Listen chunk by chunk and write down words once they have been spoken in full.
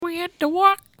had to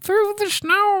walk through the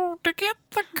snow to get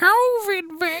the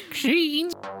COVID vaccine.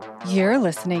 You're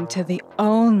listening to the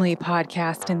only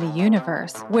podcast in the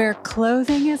universe where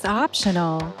clothing is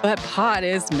optional, but pot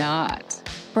is not.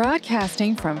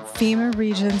 Broadcasting from FEMA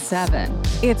Region 7,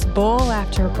 it's Bowl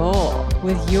After Bowl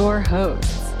with your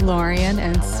hosts, Lorian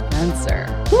and Spencer.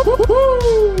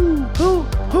 Woo-hoo-hoo! Hoo,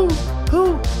 hoo,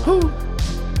 hoo, hoo.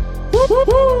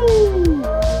 Woo-hoo-hoo!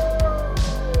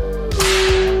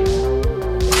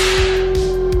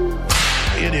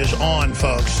 It is on,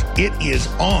 folks. It is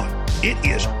on. It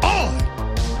is on.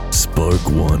 Spark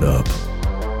one up.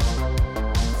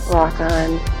 Rock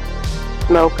on.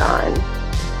 Smoke on.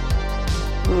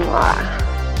 Mwah.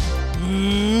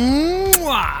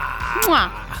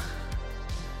 Mwah.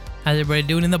 How's everybody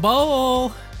doing in the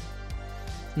bowl?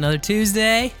 Another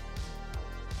Tuesday,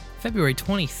 February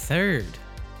 23rd.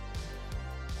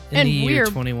 In And the year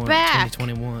we're back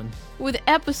 2021. with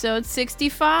episode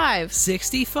 65.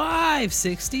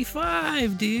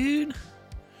 65, dude.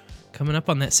 Coming up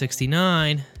on that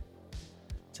 69.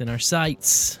 It's in our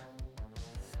sights.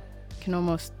 Can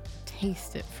almost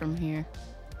taste it from here.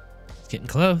 It's getting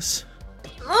close.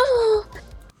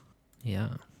 Yeah.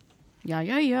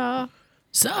 Yeah.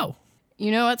 So,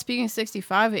 You know what? Speaking of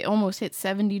 65, it almost hit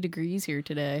 70 degrees here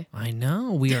today. I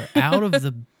know we are out of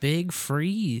the big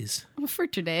freeze. For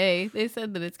today, they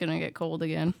said that it's going to get cold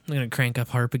again. I'm going to crank up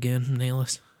harp again, nail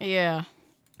us. Yeah.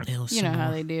 Nail us You know some how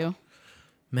more. they do.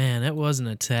 Man, that was an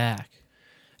attack.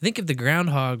 I think if the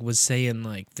groundhog was saying,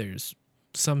 like, there's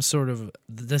some sort of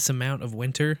this amount of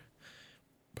winter,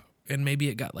 and maybe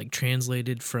it got, like,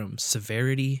 translated from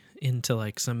severity into,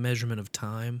 like, some measurement of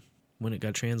time when it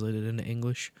got translated into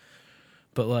English.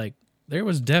 But, like, there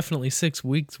was definitely 6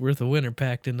 weeks worth of winter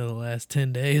packed into the last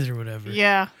 10 days or whatever.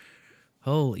 Yeah.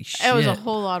 Holy shit. It was a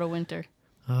whole lot of winter.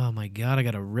 Oh, my God. I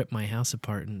got to rip my house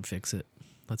apart and fix it.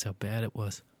 That's how bad it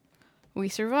was. We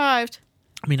survived.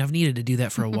 I mean, I've needed to do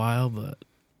that for a while, but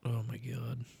oh my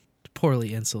God.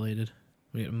 Poorly insulated.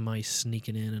 We got mice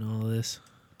sneaking in and all of this.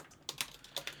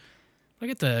 I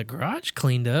got the garage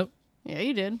cleaned up. Yeah,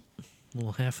 you did.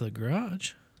 Well, half of the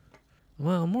garage.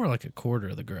 Well, more like a quarter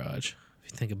of the garage,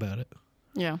 if you think about it.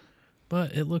 Yeah.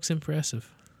 But it looks impressive.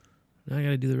 Now I got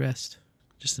to do the rest.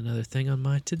 Just another thing on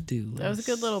my to-do list. That was a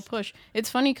good little push.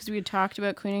 It's funny because we had talked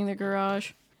about cleaning the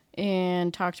garage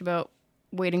and talked about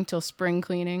waiting till spring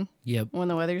cleaning. Yep. When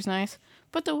the weather's nice.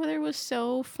 But the weather was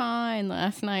so fine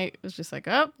last night. It was just like,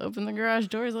 oh, open the garage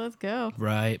doors, let's go.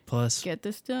 Right. Plus, Get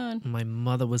this done. my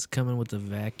mother was coming with the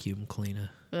vacuum cleaner.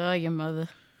 Oh, your mother.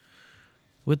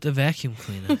 With the vacuum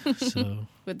cleaner. So,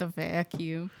 With the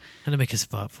vacuum. had to make a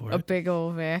spot for A it. big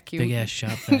old vacuum. Big ass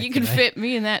shop vac. You can that I- fit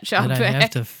me in that shop that I vac. have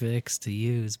to fix to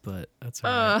use, but that's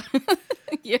all right.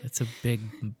 Yeah. It's a big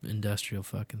industrial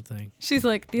fucking thing. She's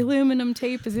like, the aluminum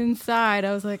tape is inside.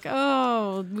 I was like,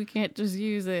 oh, we can't just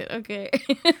use it. Okay.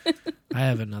 I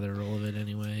have another roll of it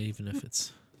anyway, even if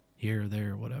it's here or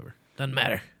there or whatever. Doesn't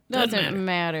matter. Doesn't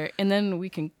matter. And then we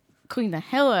can clean the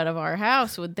hell out of our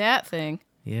house with that thing.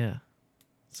 Yeah.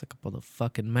 Suck up all the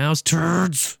fucking mouse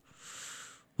turds.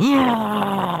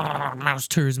 Mouse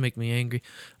turds make me angry.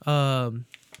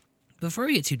 Before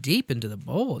we get too deep into the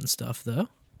bowl and stuff, though,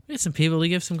 we got some people to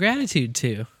give some gratitude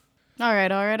to. All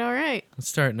right.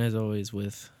 Starting as always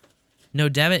with No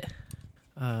Debit,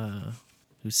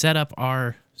 who set up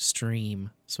our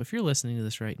stream. So if you're listening to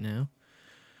this right now,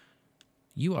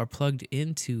 you are plugged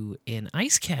into an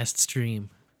IceCast stream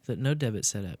that No Debit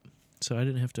set up. So I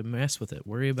didn't have to mess with it,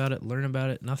 worry about it, learn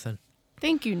about it, nothing.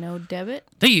 Thank you, No Debit.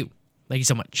 Thank you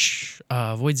so much.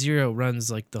 Void Zero runs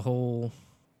like the whole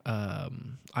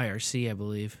IRC, I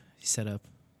believe. He set up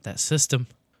that system.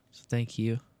 So thank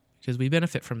you. Because we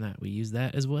benefit from that. We use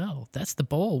that as well. That's the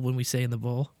bowl when we say in the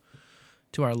bowl.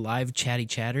 To our live chatty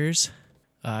chatters.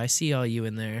 I see all you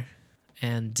in there.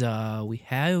 And we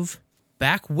have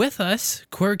back with us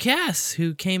Quirkass,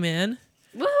 who came in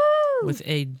with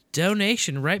a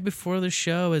donation right before the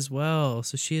show as well.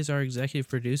 So she is our executive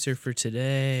producer for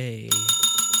today.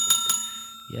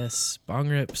 Yes, bong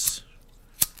rips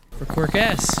for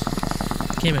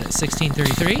Quirkass. Came in at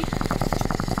 1633.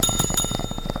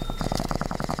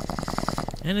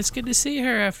 And it's good to see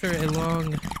her after a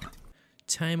long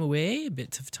time away, a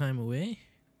bit of time away.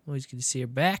 Always good to see her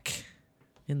back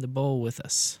in the bowl with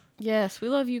us. Yes, we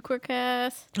love you,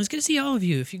 Quirkass. It's good to see all of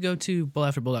you. If you go to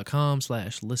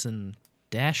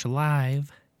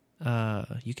bowlafterbowl.com/listen-live,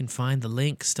 you can find the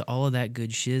links to all of that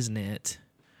good shiznit.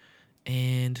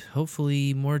 And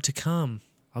hopefully more to come.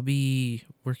 I'll be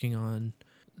working on,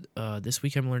 this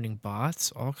week I'm learning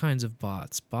bots, all kinds of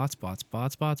bots. Bots.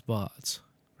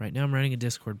 Right now I'm running a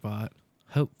Discord bot.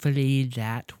 Hopefully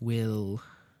that will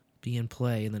be in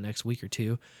play in the next week or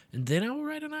two. And then I will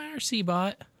write an IRC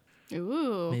bot.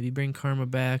 Ooh. Maybe bring Karma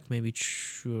back. Maybe,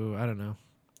 I don't know.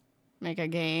 Make a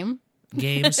game.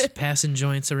 Games, passing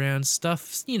joints around,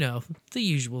 stuff, the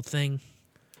usual thing.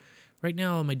 Right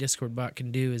now, all my Discord bot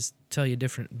can do is tell you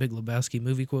different Big Lebowski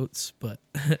movie quotes, but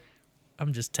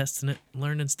I'm just testing it,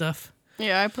 learning stuff.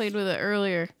 Yeah, I played with it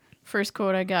earlier. First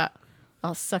quote I got,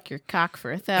 "I'll suck your cock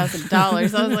for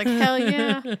 $1,000." I was like, hell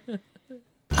yeah.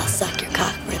 I'll suck your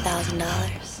cock for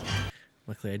 $1,000.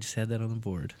 Luckily, I just had that on the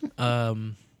board.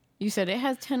 You said it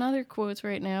has 10 other quotes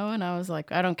right now, and I was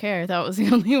like, I don't care. That was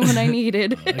the only one I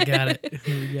needed. I got it.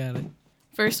 We got it.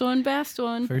 First one, best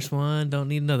one. First one, don't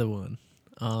need another one.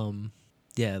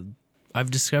 Yeah,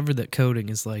 I've discovered that coding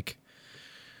is like,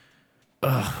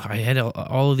 I had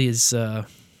all of these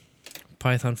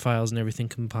Python files and everything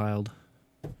compiled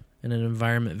in an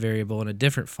environment variable in a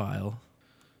different file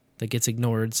that gets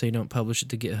ignored so you don't publish it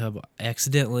to GitHub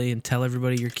accidentally and tell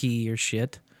everybody your key or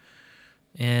shit.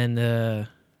 And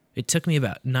it took me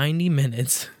about 90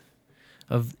 minutes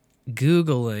of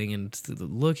Googling and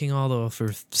looking all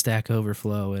over Stack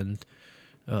Overflow and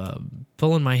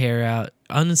pulling my hair out,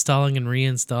 uninstalling and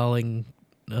reinstalling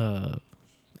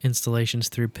installations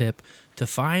through pip to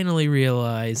finally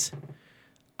realize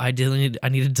I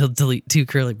needed to delete 2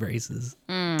 curly braces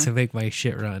to make my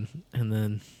shit run. And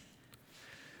then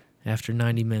after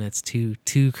 90 minutes, two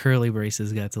curly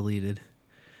braces got deleted.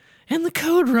 And the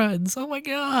code runs. Oh my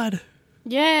God.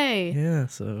 Yay. Yeah,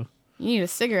 so You need a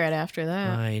cigarette after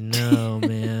that. I know,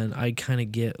 man. I kind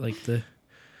of get like the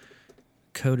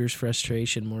coder's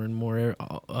frustration more and more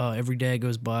every day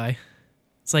goes by.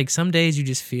 It's like some days you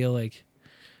just feel like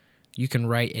you can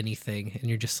write anything and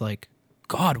you're just like,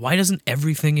 God, why doesn't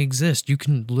everything exist? You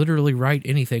can literally write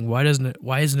anything. Why hasn't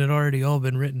it already all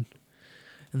been written?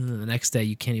 And then the next day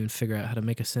you can't even figure out how to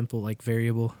make a simple like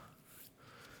variable.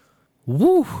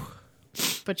 Woo!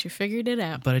 But you figured it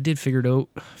out. But I did figure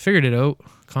it out,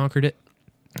 conquered it.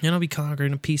 And I'll be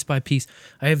conquering it piece by piece.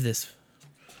 I have this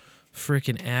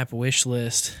freaking app wish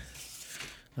list.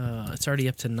 It's already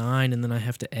up to 9, and then I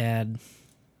have to add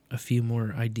a few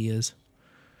more ideas.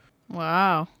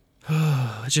 Wow.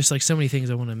 It's just like so many things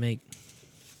I want to make.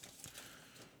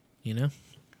 You know?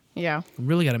 Yeah. I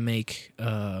really got to make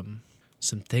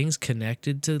some things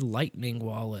connected to Lightning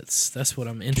wallets. That's what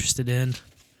I'm interested in.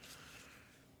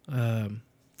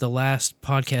 The last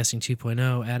Podcasting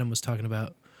 2.0, Adam was talking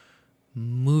about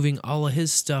moving all of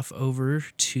his stuff over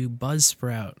to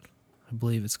Buzzsprout, I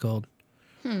believe it's called.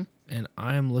 And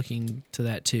I'm looking to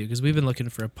that too, because we've been looking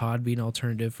for a Podbean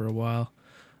alternative for a while.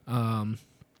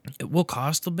 It will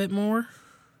cost a bit more,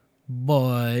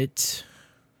 but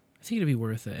I think it'd be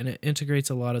worth it. And it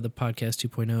integrates a lot of the Podcast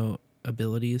 2.0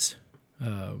 abilities.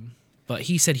 But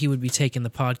he said he would be taking the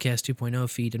Podcast 2.0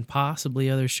 feed and possibly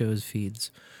other shows'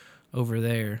 feeds over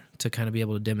there to kind of be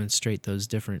able to demonstrate those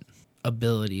different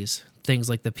abilities. Things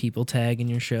like the people tag in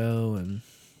your show and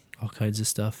all kinds of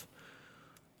stuff.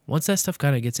 Once that stuff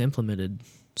kind of gets implemented,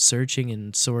 searching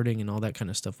and sorting and all that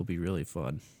kind of stuff will be really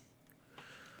fun.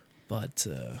 But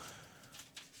just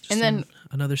and then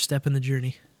another step in the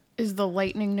journey. Is the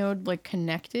Lightning node like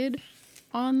connected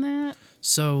on that?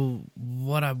 So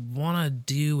what I want to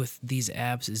do with these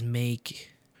apps is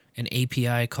make an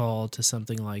API call to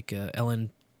something like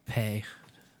LNPay.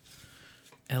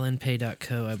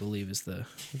 LNPay.co, I believe, is the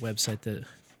website that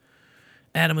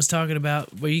Adam was talking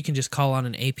about, where you can just call on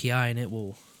an API and it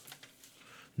will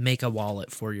make a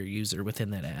wallet for your user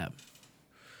within that app.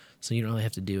 So you don't really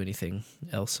have to do anything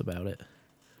else about it.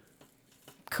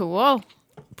 Cool.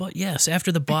 But yes,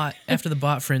 after the bot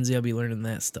frenzy, I'll be learning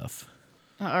that stuff.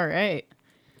 All right.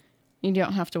 You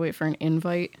don't have to wait for an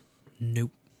invite?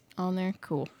 Nope. On there?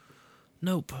 Cool.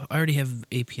 Nope. I already have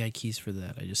API keys for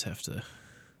that. I just have to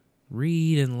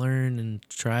read and learn and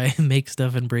try and make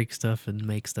stuff and break stuff and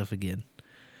make stuff again.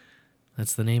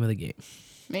 That's the name of the game.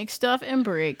 Make stuff and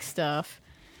break stuff.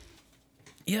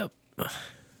 Yep.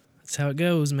 That's how it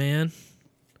goes, man.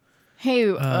 Hey,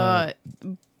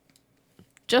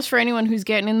 just for anyone who's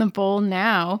getting in the bowl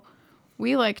now,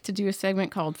 we like to do a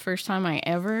segment called First Time I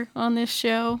Ever on this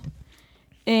show.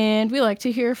 And we like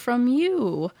to hear from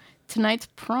you. Tonight's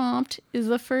prompt is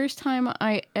the first time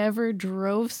I ever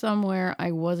drove somewhere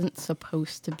I wasn't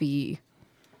supposed to be.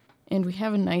 And we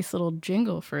have a nice little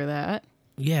jingle for that.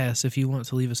 Yes, if you want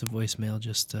to leave us a voicemail,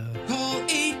 just call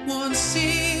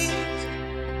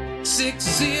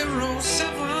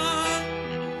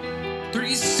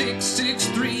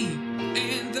 816-607-3663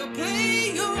 and they'll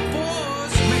play your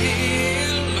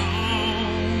voicemail on.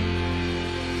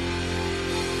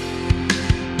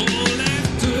 Bowl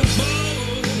after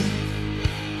bowl,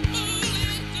 bowl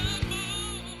after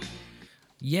bowl.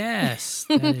 Yes,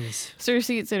 that is. Sir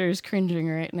Seat Sitter is cringing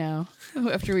right now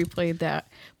after we played that.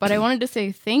 But I wanted to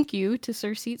say thank you to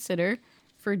Sir Seat Sitter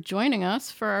for joining us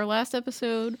for our last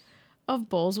episode of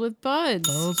Bowls with Buds.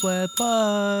 Bowls with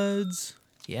Buds.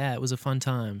 Yeah, it was a fun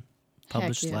time. Heck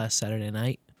Published yeah. last Saturday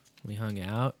night. We hung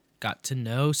out, got to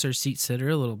know Sir Seat Sitter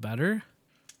a little better,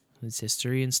 his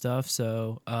history and stuff.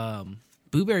 So,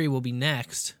 Booberry will be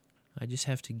next. I just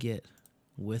have to get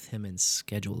with him and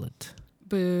schedule it.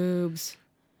 Boobs.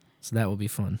 So that will be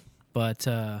fun. But,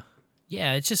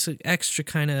 yeah, it's just an extra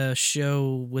kind of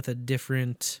show with a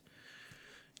different,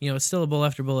 it's still a Bowl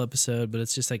After Bowl episode, but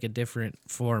it's just like a different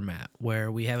format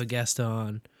where we have a guest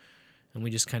on and we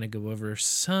just kind of go over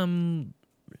some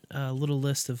little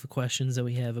list of questions that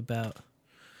we have about,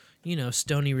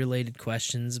 Stony-related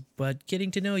questions, but getting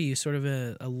to know you, sort of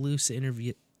a loose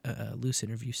interview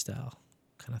style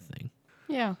kind of thing.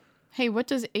 Yeah. Hey, what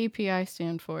does API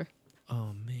stand for?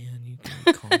 Oh, man, you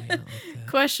can't call me out like that.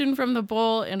 Question from the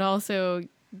bowl, and also,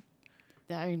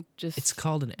 It's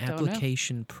called an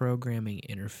application programming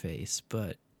interface,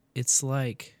 but it's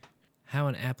like how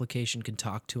an application can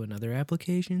talk to another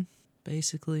application,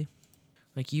 basically.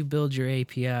 Like you build your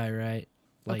API, right?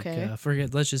 Like, Okay.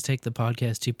 Let's just take the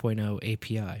Podcast 2.0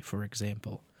 API, for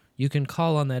example. You can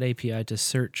call on that API to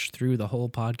search through the whole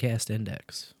podcast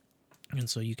index. And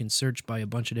so you can search by a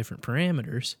bunch of different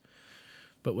parameters,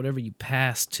 but whatever you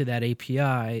pass to that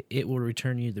API, it will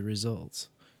return you the results.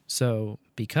 So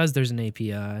because there's an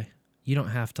API, you don't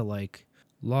have to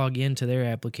log into their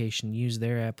application, use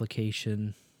their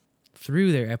application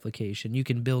through their application. You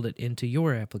can build it into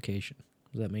your application.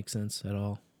 Does that make sense at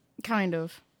all? Kind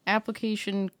of.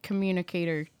 Application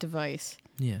communicator device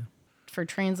Yeah. for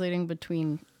translating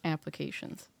between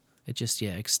applications. It just,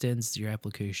 extends your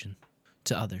application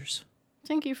to others.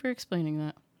 Thank you for explaining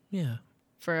that. Yeah.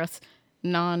 For us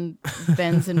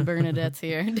non-Bens and Bernadettes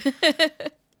here.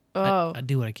 Oh. I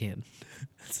do what I can.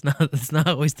 It's not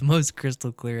always the most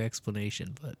crystal clear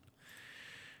explanation, but,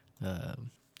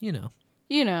 You know.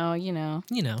 you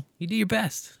do your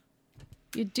best.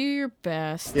 You do your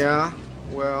best. Yeah,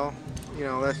 well,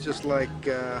 that's just like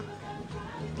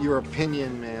your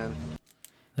opinion, man.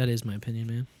 That is my opinion,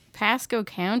 man. Pasco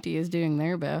County is doing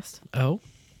their best. Oh?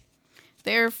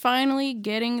 They're finally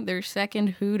getting their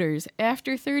second Hooters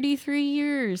after 33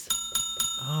 years.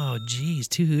 Oh, geez.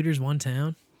 2 Hooters, 1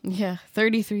 town? Yeah,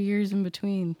 33 years in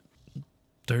between.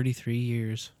 33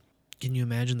 years. Can you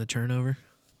imagine the turnover?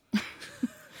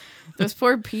 Those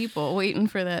poor people waiting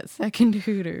for that second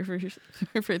Hooter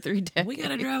for 3 decades. We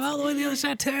gotta drive all the way to the other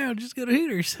side of town. Just go to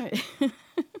Hooters.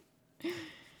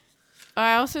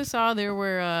 I also saw there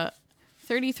were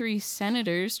 33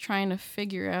 senators trying to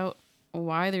figure out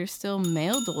why there's still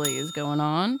mail delays going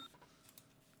on.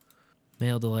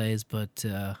 Mail delays, but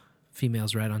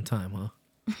females right on time,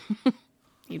 huh?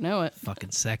 You know it. Fucking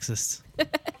sexist.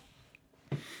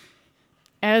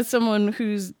 As someone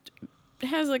who's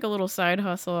has a little side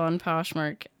hustle on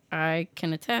Poshmark, I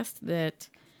can attest that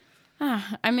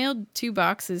I mailed 2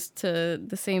 boxes to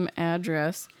the same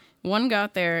address. One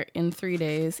got there in 3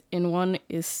 days, and one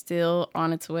is still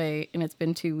on its way, and it's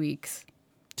been 2 weeks.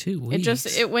 2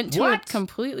 weeks? It went to a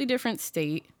completely different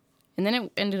state, and then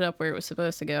it ended up where it was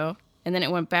supposed to go, and then it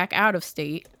went back out of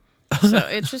state. So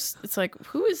it's like,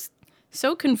 who is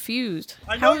so confused?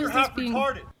 I know you're half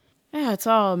retarded. Yeah, it's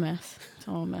all a mess. It's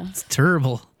all a mess. It's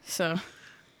terrible. So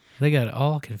they got it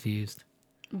all confused.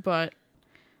 But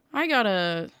I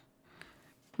got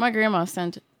my grandma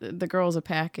sent the girls a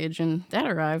package, and that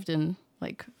arrived in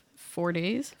 4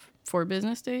 days, 4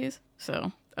 business days.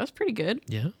 So that was pretty good.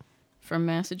 Yeah. From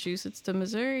Massachusetts to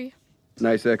Missouri.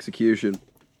 Nice execution.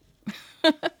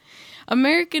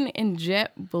 American and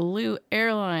JetBlue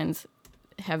Airlines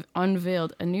have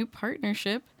unveiled a new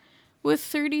partnership with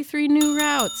 33 new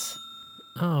routes.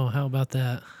 Oh, how about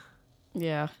that?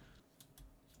 Yeah.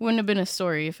 Wouldn't have been a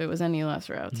story if it was any less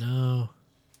routes. No.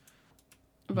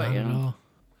 But Not at all.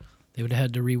 They would have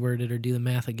had to reword it or do the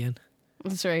math again.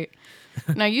 That's right.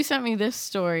 Now, you sent me this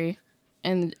story,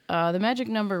 and the magic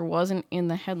number wasn't in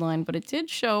the headline, but it did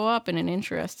show up in an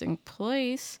interesting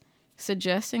place,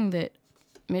 suggesting that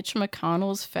Mitch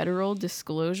McConnell's federal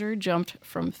disclosure jumped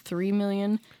from 3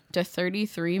 million to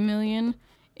 33 million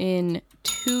in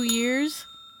 2 years.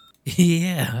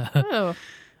 Yeah. Oh.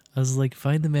 I was like,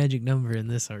 find the magic number in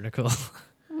this article.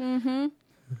 Mm-hmm.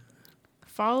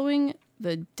 Following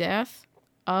the death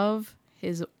of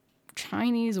his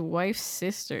Chinese wife's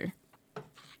sister.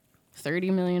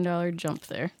 $30 million jump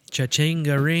there.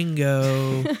 Cha-chinga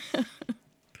ringo.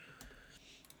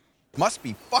 Must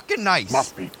be fucking nice.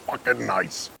 Must be fucking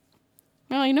nice.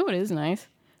 Well, you know what is nice?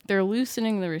 They're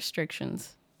loosening the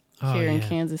restrictions. here in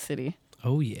Kansas City.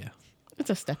 Oh, yeah. It's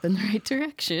a step in the right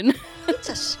direction. It's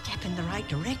a step in the right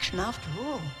direction after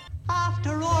all.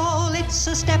 After all, it's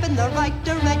a step in the right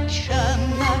direction.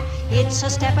 It's a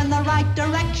step in the right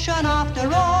direction after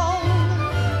all.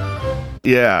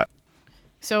 Yeah.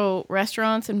 So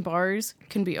restaurants and bars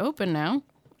can be open now,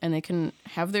 and they can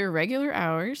have their regular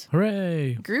hours.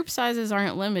 Hooray! Group sizes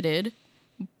aren't limited,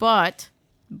 but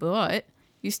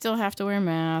you still have to wear a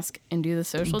mask and do the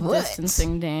social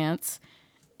distancing dance,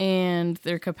 and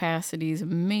their capacities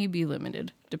may be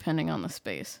limited depending on the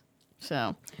space.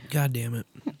 So, God damn it.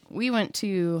 We went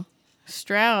to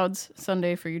Stroud's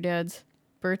Sunday for your dad's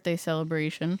birthday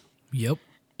celebration. Yep.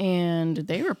 And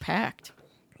they were packed.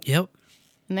 Yep.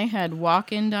 And they had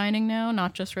walk-in dining now,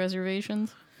 not just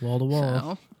reservations. Wall to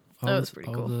wall. So, that was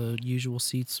pretty cool. All the usual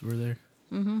seats were there.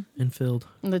 Mm-hmm. And filled.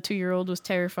 And the 2-year-old was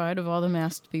terrified of all the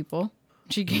masked people.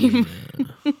 She came.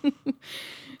 Yeah.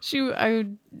 I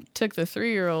took the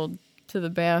 3-year-old to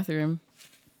the bathroom,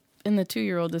 and the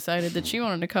 2-year-old decided that she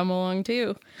wanted to come along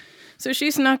too. So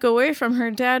she snuck away from her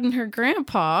dad and her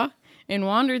grandpa and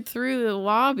wandered through the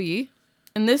lobby.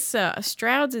 And this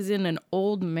Stroud's is in an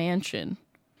old mansion,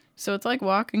 so it's like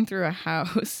walking through a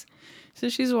house. So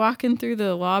she's walking through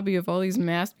the lobby of all these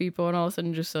masked people, and all of a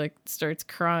sudden just like starts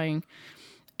crying.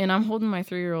 And I'm holding my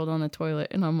 3-year-old on the toilet,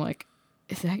 and I'm like,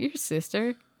 "Is that your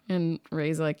sister?" And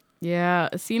Ray's like, "Yeah,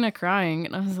 Asina crying."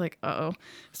 And I was like, "Uh-oh."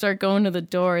 Start going to the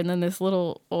door, and then this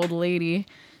little old lady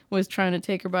was trying to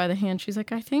take her by the hand. She's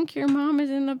like, "I think your mom is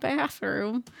in the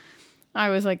bathroom." I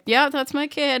was like, "Yeah, that's my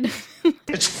kid."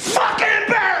 It's fucking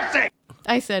embarrassing!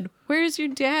 I said, "Where's your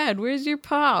dad? Where's your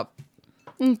pop?"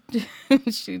 And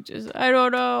she just, "I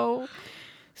don't know."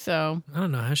 So I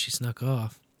don't know how she snuck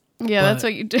off. Yeah, that's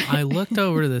what you did. I looked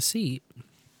over to the seat,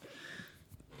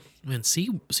 and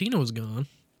Cena was gone.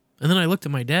 And then I looked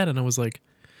at my dad, and I was like,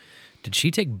 "Did she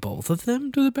take both of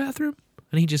them to the bathroom?"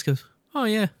 And he just goes, "Oh,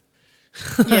 yeah."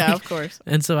 Yeah, of course.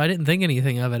 And so I didn't think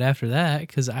anything of it after that,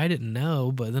 because I didn't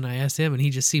know. But then I asked him, and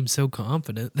he just seemed so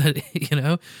confident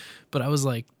that, But I was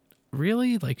like,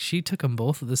 really? Like, she took them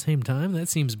both at the same time? That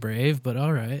seems brave, but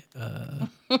all right.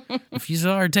 If you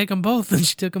saw her take them both, then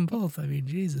she took them both. I mean,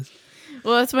 Jesus.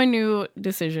 Well, that's my new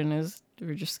decision is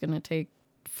we're just going to take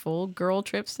full girl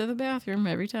trips to the bathroom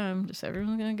every time. Just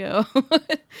everyone's going to go.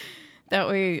 That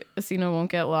way, Asina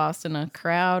won't get lost in a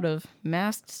crowd of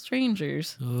masked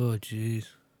strangers. Oh, jeez.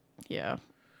 Yeah.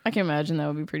 I can imagine that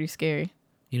would be pretty scary.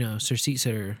 Sir Seat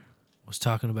Sitter was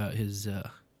talking about his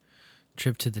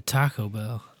trip to the Taco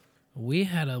Bell. We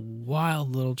had a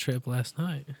wild little trip last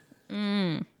night.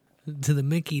 To the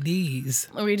Mickey D's.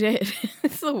 We did.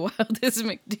 It's the wildest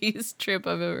McD's trip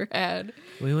I've ever had.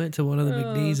 We went to one of the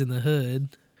McD's in the hood,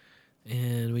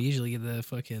 and we usually get the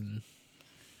fucking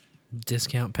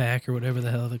discount pack or whatever the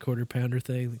hell, the quarter pounder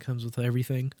thing that comes with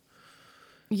everything.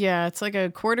 Yeah, it's like a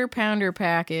quarter pounder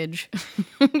package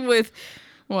with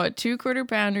 2 quarter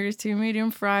pounders, 2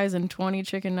 medium fries, and 20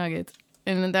 chicken nuggets.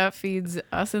 And that feeds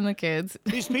us and the kids.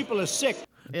 These people are sick.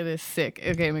 It is sick.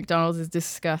 Okay, McDonald's is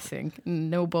disgusting.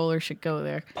 No bowler should go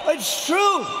there. It's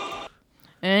true.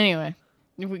 Anyway,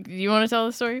 you want to tell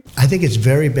the story? I think it's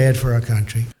very bad for our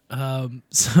country.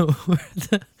 So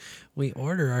we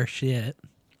order our shit.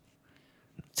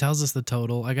 Tells us the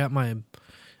total. I got my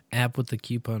app with the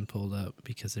coupon pulled up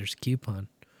because there's a coupon.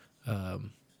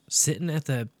 Sitting at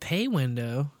the pay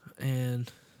window,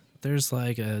 and there's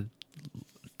like a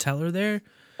teller there.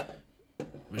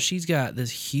 She's got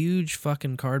this huge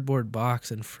fucking cardboard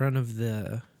box in front of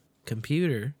the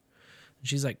computer.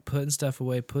 She's like putting stuff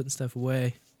away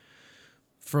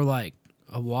for like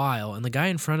a while. And the guy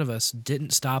in front of us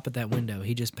didn't stop at that window.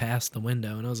 He just passed the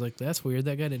window. And I was like, that's weird.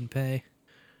 That guy didn't pay.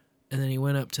 And then he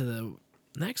went up to the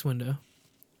next window.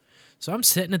 So I'm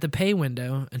sitting at the pay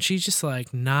window, and she's just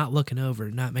like not looking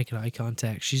over, not making eye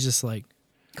contact. She's just like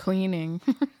cleaning,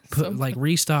 like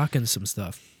restocking some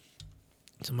stuff.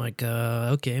 So I'm like,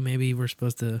 okay, maybe we're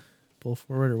supposed to pull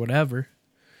forward or whatever.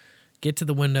 Get to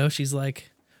the window. She's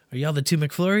like, "Are y'all the 2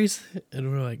 McFlurries?"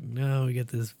 And we're like, "No, we got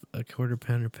a quarter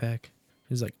pounder pack."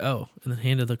 He's like, "Oh," and then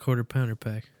handed the quarter pounder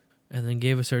pack, and then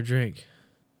gave us our drink.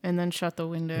 And then shut the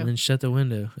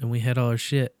window. And we had all our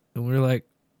shit. And we were like,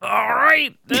 all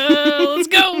right, let's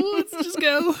go. Let's just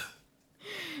go.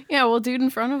 Yeah, well, dude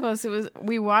in front of us,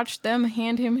 we watched them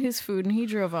hand him his food, and he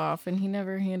drove off, and he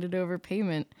never handed over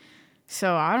payment.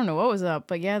 So I don't know what was up,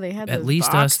 but yeah, they had those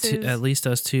boxes. At least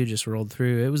us two just rolled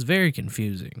through. It was very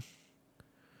confusing.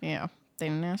 Yeah, they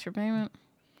didn't ask for payment.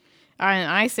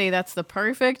 I say that's the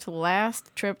perfect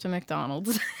last trip to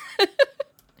McDonald's.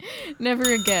 Never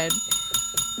again.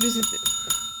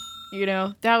 You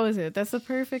know, that was it. That's the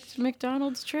perfect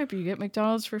McDonald's trip. You get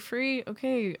McDonald's for free.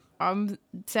 Okay, I'm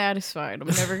satisfied. I'm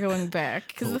never going back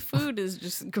because the food is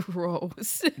just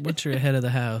gross. Once you're ahead of the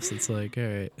house, it's like, all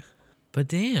right. But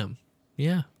damn.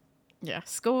 Yeah. Yeah,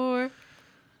 score.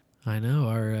 I know.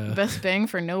 Our best bang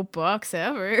for no bucks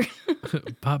ever.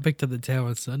 Pop picked up the town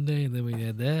on Sunday, and then we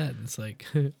had that. And it's like,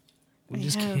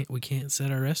 we can't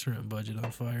set our restaurant budget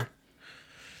on fire.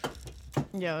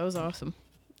 Yeah, that was awesome.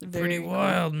 Pretty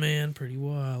wild, man. Pretty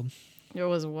wild. It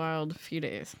was a wild few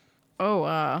days.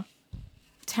 Oh,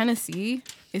 Tennessee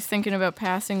is thinking about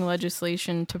passing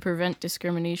legislation to prevent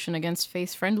discrimination against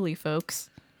face-friendly folks.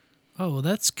 Oh, well,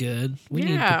 that's good. We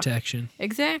need protection.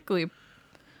 Exactly.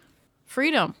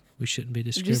 Freedom. We shouldn't be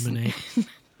discriminated.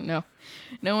 No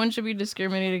one should be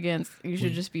discriminated against. You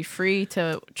should just be free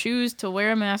to choose to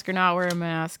wear a mask or not wear a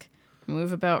mask.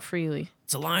 Move about freely.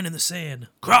 It's a line in the sand.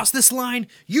 Cross this line,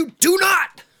 you do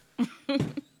not!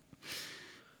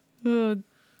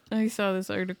 I saw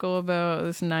this article about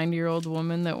this 90-year-old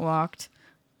woman that walked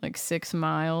like 6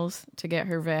 miles to get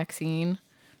her vaccine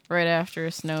right after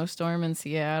a snowstorm in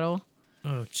Seattle.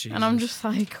 Oh, Jesus. And I'm just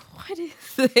like, what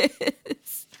is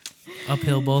this?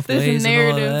 Uphill both ways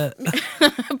narrative. And all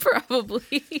that.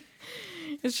 Probably.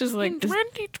 It's just like... In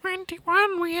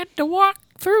 2021, we had to walk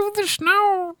through the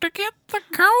snow to get the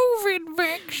COVID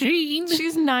vaccine.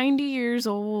 She's 90 years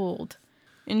old.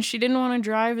 And she didn't want to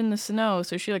drive in the snow,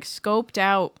 so she like scoped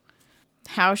out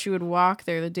how she would walk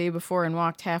there the day before and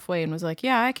walked halfway and was like,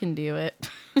 yeah, I can do it.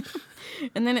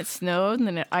 And then it snowed and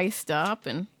then it iced up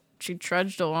and she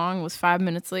trudged along, was 5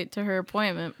 minutes late to her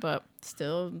appointment, but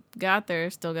still got there,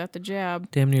 still got the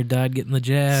jab. Damn near died getting the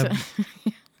jab.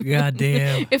 God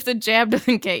damn. If the jab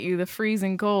doesn't get you, the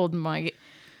freezing cold might.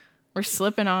 We're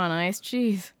slipping on ice.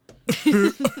 Jeez.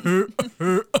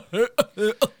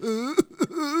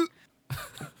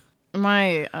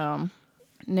 My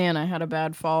Nana had a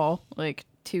bad fall like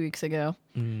 2 weeks ago,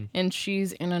 and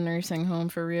she's in a nursing home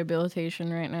for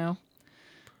rehabilitation right now.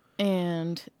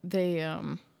 And they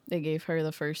gave her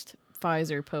the first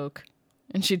Pfizer poke,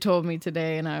 and she told me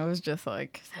today, and I was just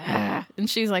like, ah. And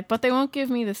she's like, but they won't give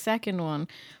me the second one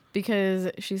because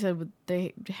she said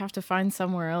they have to find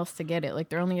somewhere else to get it. Like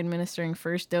they're only administering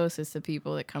first doses to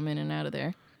people that come in and out of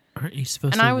there. Aren't you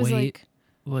supposed to wait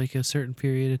like a certain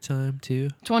period of time too?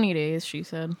 20 days, she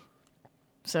said.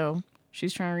 So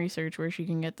she's trying to research where she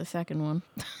can get the second one.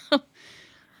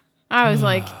 I was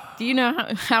like, do you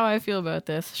know how I feel about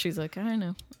this? She's like, I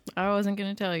know. I wasn't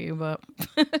going to tell you, but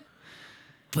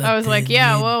I was like,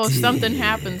 yeah, well, if something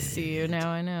happens to you, now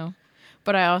I know.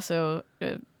 But I also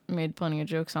made plenty of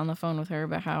jokes on the phone with her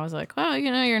about how I was like, well,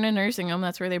 you know, you're in a nursing home.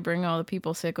 That's where they bring all the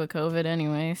people sick with COVID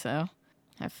anyway, so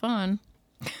have fun.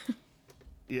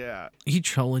 Yeah. You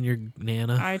trolling your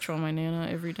Nana? I troll my Nana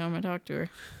every time I talk to her.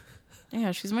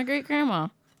 Yeah, she's my great-grandma.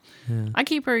 Yeah. I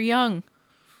keep her young.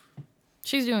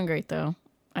 She's doing great, though,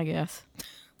 I guess.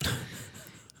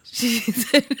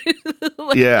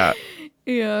 Yeah.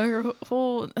 Yeah, her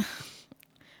whole...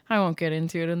 I won't get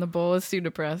into it in the bowl. It's too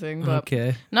depressing, but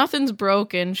okay. Nothing's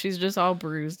broken. She's just all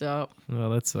bruised up. Oh,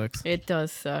 that sucks. It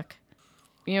does suck.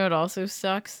 You know what also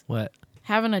sucks? What?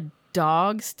 Having a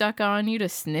dog stuck on you to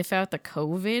sniff out the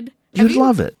COVID. You'd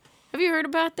love it. Have you heard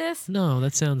about this? No,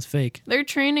 that sounds fake. They're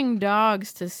training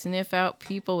dogs to sniff out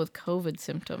people with COVID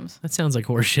symptoms. That sounds like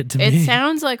horseshit to me. It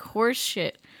sounds like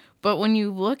horseshit, but when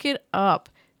you look it up,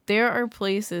 there are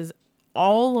places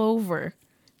all over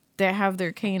that have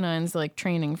their canines like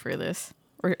training for this,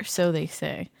 or so they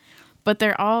say. But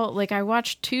they're all like, I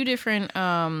watched 2 different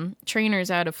trainers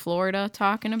out of Florida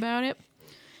talking about it,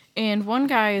 and one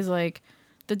guy is like,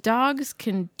 the dogs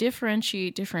can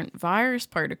differentiate different virus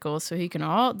particles, so they can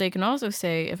also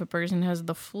say if a person has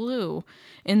the flu,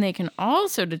 and they can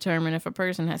also determine if a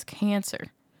person has cancer.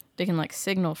 They can like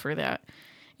signal for that.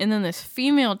 And then this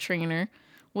female trainer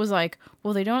was like,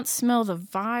 well, they don't smell the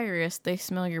virus, they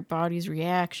smell your body's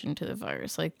reaction to the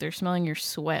virus. Like they're smelling your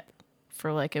sweat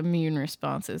for like immune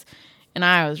responses. And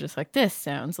I was just like, this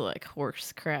sounds like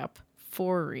horse crap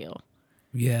for real.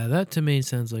 Yeah, that to me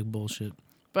sounds like bullshit.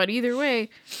 But either way,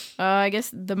 I guess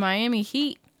the Miami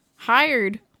Heat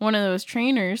hired one of those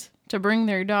trainers to bring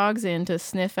their dogs in to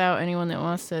sniff out anyone that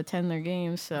wants to attend their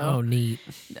games. So, neat.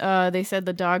 They said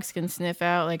the dogs can sniff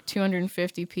out like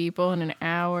 250 people in an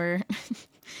hour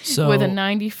so, with a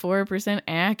 94%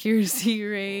 accuracy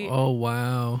rate. Oh,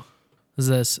 wow. Is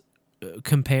this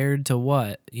compared to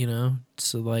what, you know?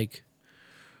 So, like...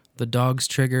 the dogs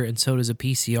trigger and so does a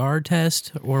PCR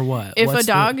test or what? If a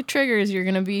dog triggers, you're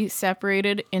going to be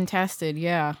separated and tested,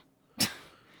 yeah.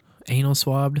 Anal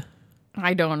swabbed?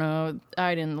 I don't know.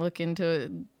 I didn't look into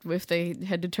it if they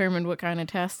had determined what kind of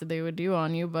test that they would do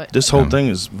on you, but This whole thing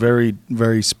is very,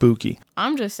 very spooky.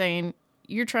 I'm just saying,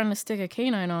 you're trying to stick a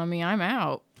canine on me. I'm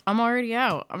out. I'm already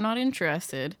out. I'm not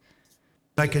interested.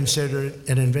 I consider it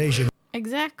an invasion.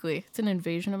 Exactly. It's an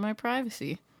invasion of my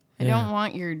privacy. I Yeah. don't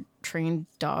want your trained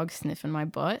dog sniffing my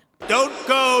butt. Don't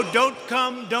go, don't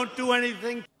come, don't do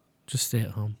anything. Just stay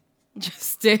at home. Just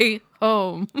stay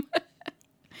home.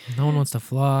 No one wants to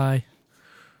fly.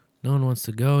 No one wants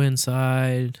to go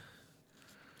inside.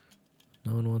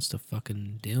 No one wants to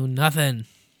fucking do nothing.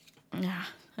 Yeah,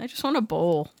 I just want to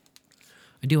bowl.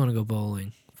 I do want to go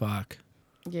bowling. Fuck.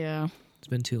 Yeah. It's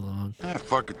been too long. Ah,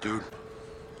 fuck it, dude.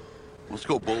 Let's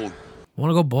go bowling. I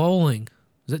want to go bowling.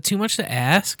 Is that too much to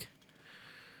ask?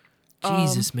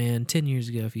 Jesus, man. 10 years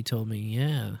ago, if you told me,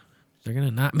 yeah, they're going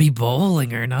to not be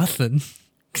bowling or nothing,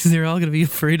 because they're all going to be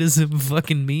afraid of some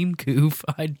fucking meme goof,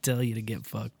 I'd tell you to get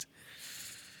fucked.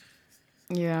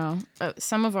 Yeah.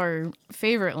 Some of our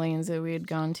favorite lanes that we had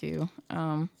gone to,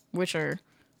 which are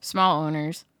small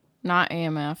owners, not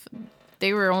AMF,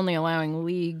 they were only allowing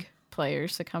league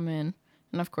players to come in.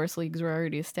 And of course, leagues were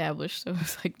already established. So it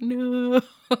was like, no,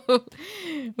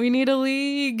 we need a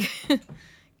league.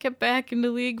 Get back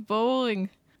into league bowling.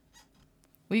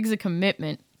 League's a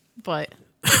commitment, but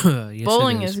Yes,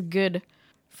 bowling it is good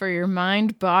for your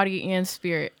mind, body, and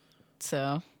spirit.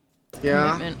 So,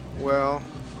 Yeah, commitment. well,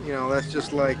 you know, that's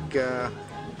just like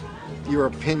your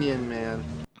opinion, man.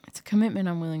 It's a commitment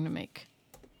I'm willing to make.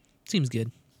 Seems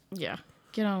good. Yeah,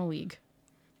 get on a league.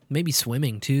 Maybe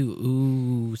swimming, too.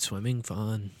 Ooh, swimming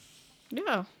fun.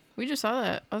 Yeah, we just saw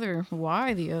that other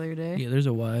Y the other day. Yeah, there's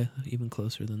a Y even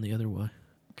closer than the other Y.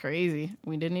 Crazy.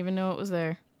 We didn't even know it was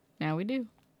there. Now we do.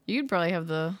 You'd probably have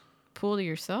the pool to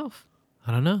yourself.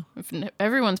 I don't know.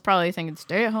 Everyone's probably thinking,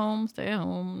 stay at home,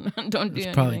 don't do It's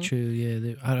anything. probably true,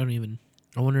 yeah.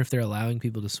 I wonder if they're allowing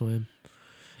people to swim.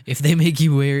 If they make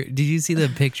you wear... Did you see the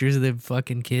pictures of them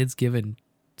fucking kids giving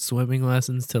swimming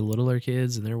lessons to littler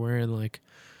kids, and they're wearing, like,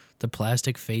 the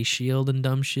plastic face shield and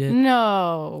dumb shit?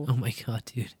 No. Oh, my God,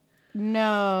 dude.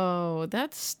 No,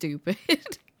 that's stupid.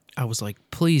 I was like,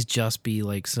 please just be,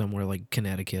 like, somewhere like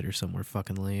Connecticut or somewhere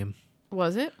fucking lame.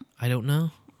 Was it? I don't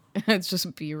know. It's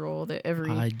just B-roll that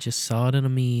every... I just saw it in a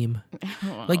meme.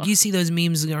 Like, you see those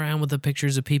memes around with the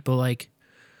pictures of people, like,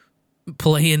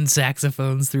 playing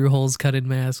saxophones through holes cut in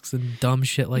masks and dumb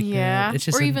shit like that. It's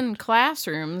just or even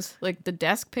classrooms, like the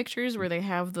desk pictures where they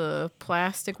have the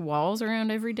plastic walls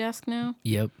around every desk now.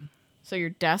 Yep. So your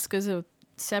desk is a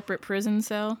separate prison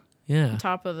cell. Yeah. On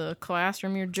top of the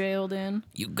classroom you're jailed in.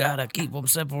 You gotta keep them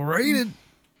separated.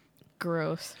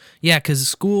 Gross. Yeah, because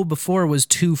school before was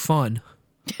too fun.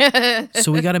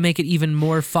 So we gotta make it even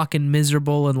more fucking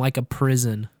miserable and like a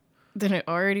prison. Than it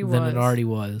already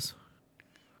was.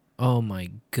 Oh my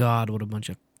God, what a bunch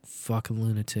of fucking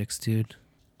lunatics, dude.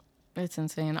 It's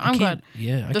insane. I'm glad.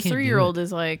 Yeah, I the can't 3-year-old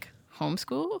is like,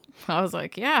 homeschool? I was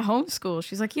like, yeah, homeschool.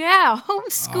 She's like, yeah,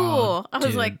 homeschool. I was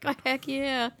dude. like, heck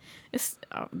yeah. It's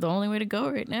the only way to go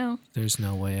right now. There's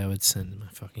no way I would send my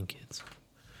fucking kids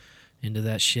into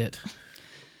that shit.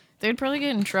 They'd probably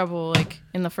get in trouble, like,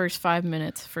 in the first 5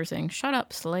 minutes for saying, shut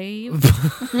up, slave.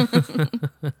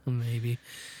 Maybe.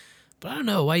 But I don't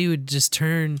know why you would just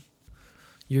turn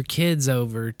your kids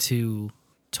over to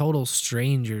total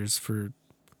strangers for,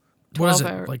 what is it,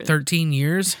 12 hours. like 13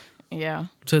 years? Yeah.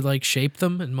 To, like, shape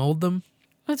them and mold them?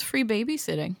 It's free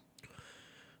babysitting.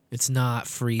 It's not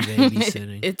free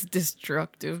babysitting. It's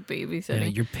destructive babysitting. Yeah,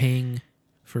 you're paying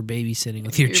for babysitting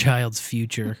with your child's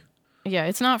future. Yeah,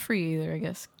 it's not free either, I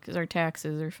guess, because our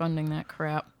taxes are funding that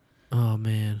crap. Oh,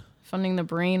 man. Funding the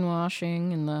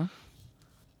brainwashing and the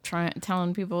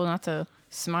telling people not to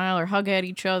smile or hug at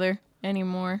each other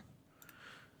anymore.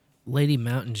 Lady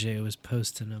Mountain Jay was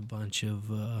posting a bunch of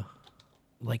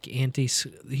like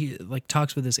he like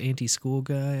talks with this anti-school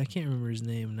guy. I can't remember his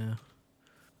name now.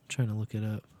 I'm trying to look it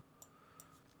up.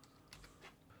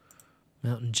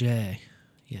 Mountain Jay,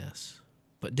 yes.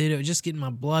 But dude, it was just getting my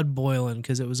blood boiling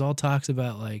because it was all talks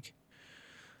about like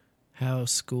how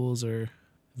schools have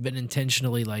been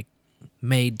intentionally like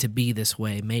made to be this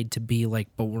way, made to be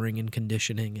like boring and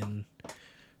conditioning and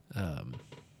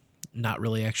not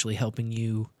really actually helping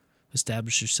you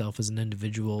establish yourself as an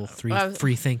individual,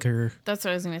 free thinker. That's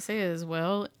what I was going to say as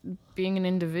well. Being an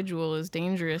individual is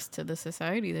dangerous to the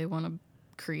society they want to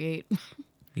create.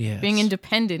 Yeah. Being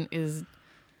independent is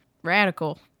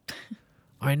radical.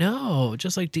 I know.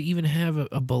 Just like to even have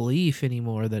a belief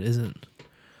anymore that isn't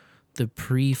the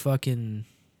pre-fucking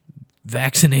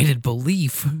vaccinated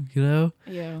belief, you know?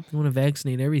 Yeah. They want to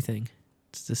vaccinate everything.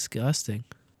 It's disgusting.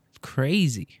 It's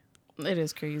crazy. It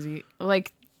is crazy.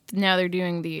 Like, now they're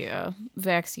doing the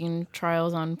vaccine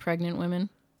trials on pregnant women.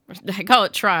 I call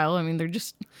it trial. I mean, they're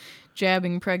just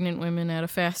jabbing pregnant women at a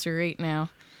faster rate now.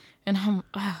 And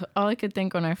all I could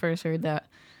think when I first heard that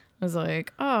was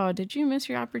like, oh, did you miss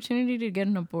your opportunity to get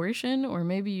an abortion? Or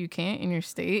maybe you can't in your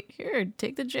state? Here,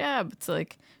 take the jab. It's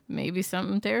like, maybe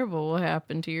something terrible will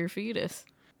happen to your fetus.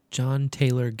 John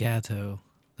Taylor Gatto.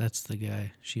 That's the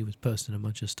guy she was posting a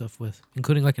bunch of stuff with,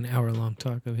 including like an hour-long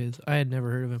talk of his. I had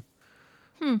never heard of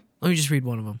him. Let me just read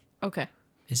one of them. Okay.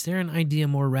 Is there an idea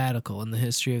more radical in the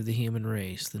history of the human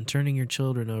race than turning your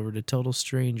children over to total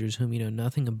strangers whom you know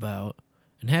nothing about,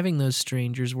 and having those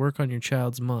strangers work on your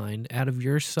child's mind out of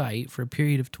your sight for a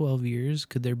period of 12 years?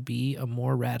 Could there be a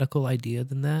more radical idea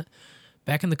than that?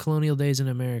 Back in the colonial days in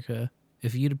America,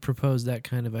 if you'd have proposed that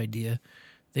kind of idea,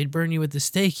 they'd burn you at the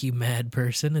stake, you mad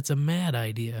person. It's a mad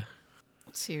idea.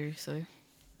 Seriously.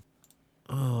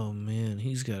 Oh, man,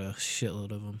 he's got a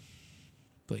shitload of them.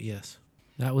 But yes,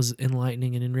 that was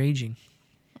enlightening and enraging.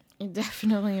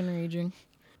 Definitely enraging.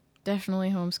 Definitely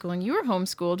homeschooling. You were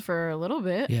homeschooled for a little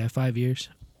bit. Yeah, 5 years.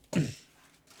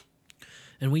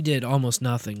 And we did almost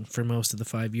nothing for most of the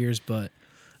 5 years, but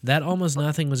that almost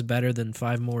nothing was better than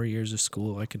 5 more years of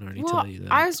school, I can already tell you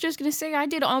that. I was just going to say, I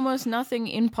did almost nothing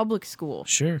in public school.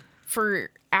 Sure. For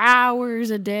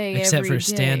hours a day, Except every for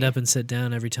day. stand up and sit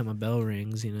down every time a bell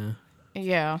rings, you know.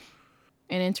 Yeah.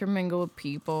 And intermingle with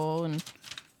people and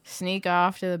sneak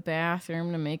off to the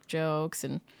bathroom to make jokes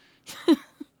and...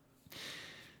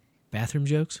 Bathroom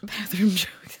jokes? Bathroom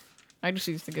jokes. I just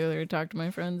used to go there and talk to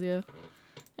my friends, yeah.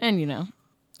 And, you know,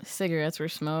 cigarettes were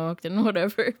smoked and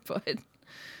whatever, but...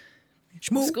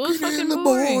 School's fucking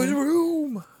boring. Boys'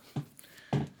 room.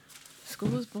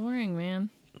 School is boring, man.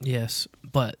 Yes,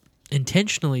 but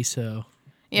intentionally so.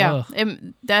 Yeah,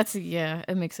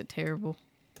 it makes it terrible.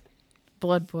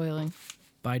 Blood boiling.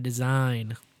 By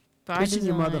design. Listen,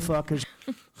 you motherfuckers.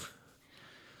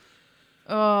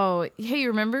 Oh, hey, you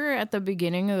remember at the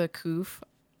beginning of the coof,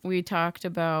 we talked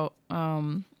about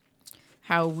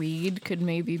how weed could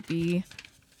maybe be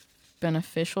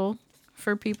beneficial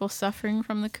for people suffering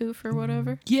from the coof or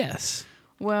whatever? Yes.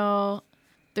 Well,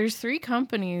 there's 3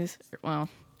 companies,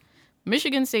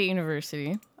 Michigan State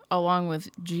University, along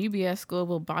with GBS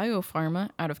Global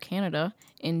Biopharma out of Canada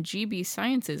and GB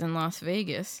Sciences in Las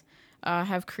Vegas,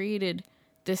 have created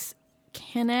this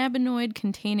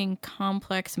cannabinoid-containing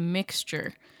complex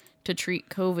mixture to treat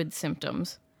COVID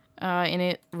symptoms. And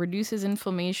it reduces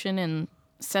inflammation and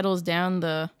settles down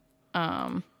the,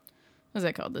 what's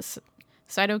that called? This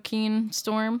cytokine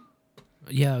storm.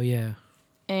 Yeah.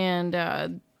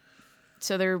 And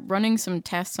so they're running some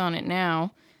tests on it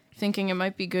now, thinking it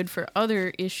might be good for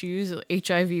other issues.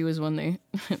 HIV was one they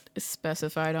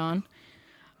specified on.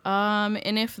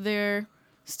 And if their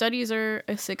studies are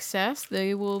a success,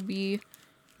 they will be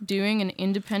doing an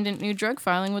independent new drug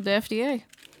filing with the FDA.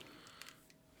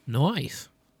 Nice.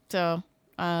 So,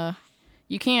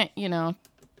 you can't,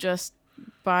 just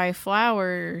buy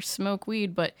flower or smoke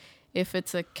weed, but if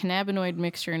it's a cannabinoid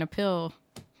mixture in a pill,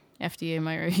 FDA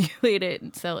might regulate it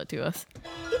and sell it to us.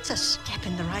 It's a step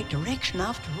in the right direction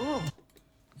after all.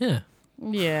 Yeah.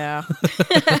 Yeah.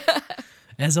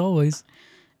 As always.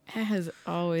 As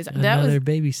always. Another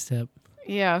baby step.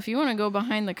 Yeah, if you want to go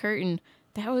behind the curtain,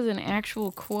 that was an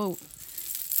actual quote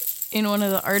in one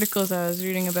of the articles I was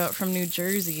reading about from New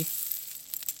Jersey.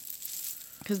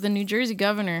 Because the New Jersey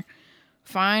governor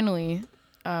finally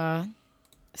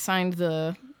signed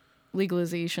the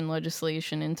legalization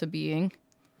legislation into being.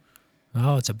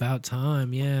 Oh, it's about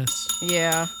time, yes.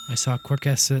 Yeah. I saw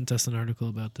Quirkess sent us an article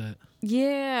about that.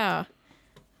 Yeah.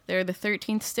 They're the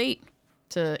 13th state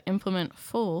to implement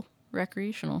full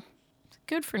recreational.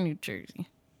 Good for New Jersey.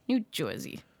 New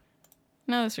Jersey.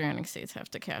 Now the surrounding states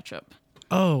have to catch up.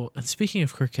 Oh, and speaking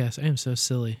of Quirkess, I am so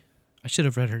silly. I should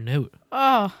have read her note.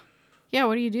 Oh, yeah,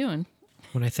 what are you doing?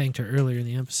 When I thanked her earlier in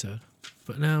the episode.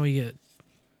 But now we get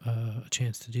a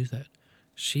chance to do that.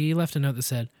 She left a note that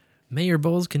said, "May your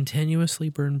bowls continuously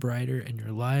burn brighter and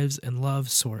your lives and love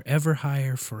soar ever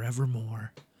higher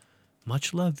forevermore.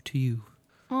 Much love to you."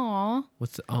 Aw.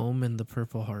 With the ohm and the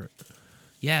purple heart.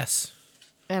 Yes.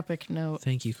 Epic note.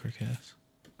 Thank you, Quirkess.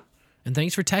 And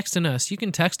thanks for texting us. You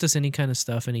can text us any kind of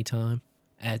stuff anytime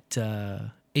at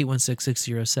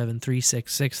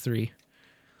 816-607-3663.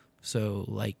 So,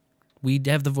 we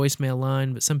have the voicemail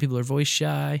line, but some people are voice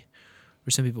shy,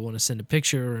 or some people want to send a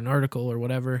picture or an article or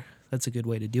whatever. That's a good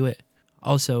way to do it.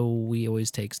 Also, we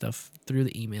always take stuff through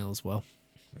the email as well.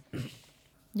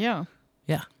 Yeah.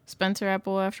 Yeah. Spencer at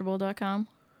bowlafterbowl.com.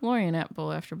 Lorian at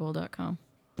bowlafterbowl.com.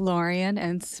 Lorian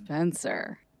and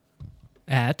Spencer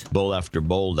at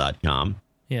bowlafterbowl.com.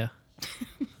 Yeah.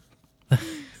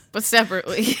 But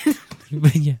separately.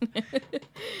 But yeah.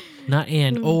 Not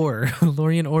and, or.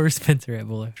 Lorian or Spencer at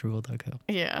BowlAfterBowl.com.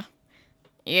 Yeah.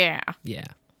 Yeah. Yeah.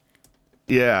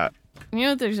 Yeah. You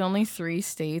know, there's only 3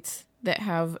 states that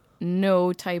have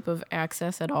no type of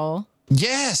access at all.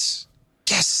 Yes.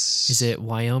 Yes. Is it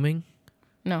Wyoming?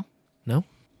 No. No?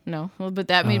 No. Well, but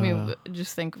that made me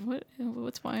just think,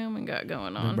 what's Wyoming got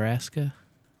going on? Nebraska?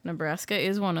 Nebraska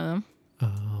is one of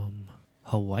them.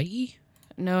 Hawaii?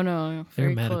 No. They're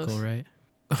Very medical, close. right?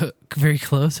 Very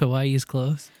close. Hawaii is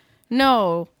close.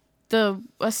 No.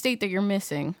 A state that you're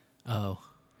missing. Oh.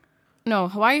 No,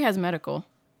 Hawaii has medical.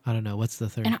 I don't know. What's the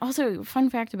third? And also, fun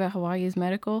fact about Hawaii is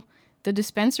medical. The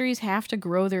dispensaries have to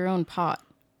grow their own pot.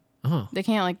 Oh. They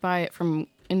can't like buy it from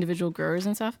individual growers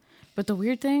and stuff. But the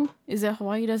weird thing is that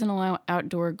Hawaii doesn't allow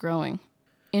outdoor growing.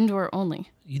 Indoor only.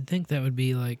 You'd think that would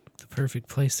be like the perfect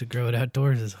place to grow it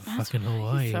outdoors is fucking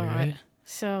Hawaii, right?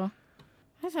 So,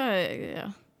 I thought,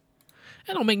 yeah.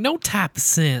 That don't make no type of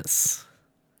sense.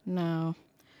 No.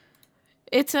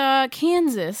 It's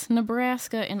Kansas,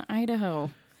 Nebraska, and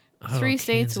Idaho. 3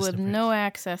 states Kansas, with no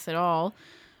access at all.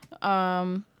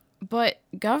 But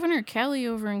Governor Kelly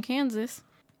over in Kansas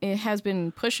has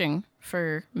been pushing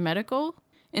for medical.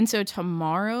 And so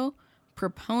tomorrow,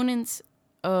 proponents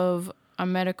of a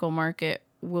medical market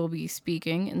will be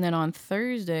speaking. And then on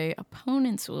Thursday,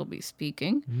 opponents will be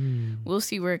speaking. We'll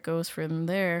see where it goes from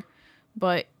there.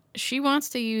 But she wants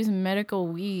to use medical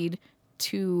weed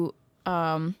to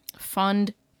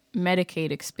fund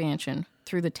Medicaid expansion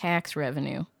through the tax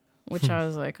revenue, which I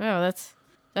was like, oh,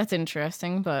 that's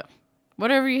interesting. But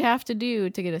whatever you have to do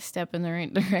to get a step in the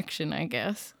right direction, I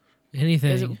guess.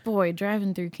 Anything. Because, boy,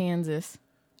 driving through Kansas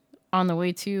on the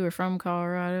way to or from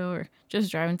Colorado or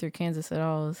just driving through Kansas at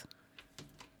all is,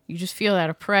 you just feel that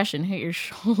oppression hit your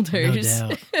shoulders.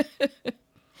 No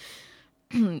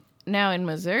doubt. Now in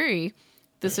Missouri,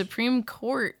 the Supreme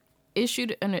Court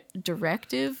issued a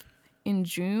directive in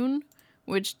June,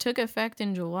 which took effect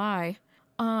in July.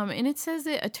 And it says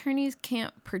that attorneys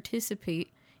can't participate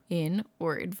in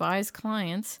or advise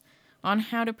clients on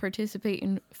how to participate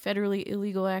in federally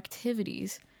illegal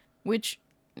activities, which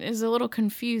is a little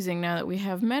confusing now that we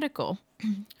have medical.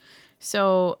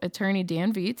 So attorney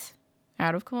Dan Vietz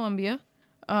out of Columbia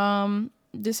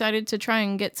decided to try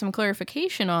and get some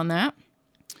clarification on that.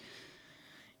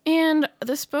 And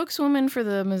the spokeswoman for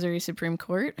the Missouri Supreme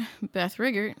Court, Beth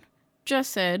Riggert,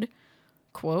 just said,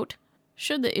 quote,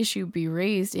 should the issue be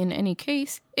raised in any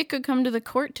case, it could come to the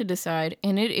court to decide,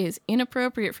 and it is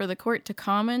inappropriate for the court to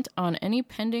comment on any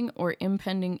pending or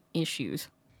impending issues.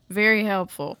 Very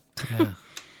helpful. Yeah.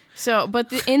 So, but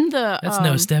that's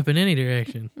no step in any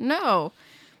direction. No.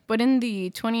 But in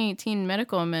the 2018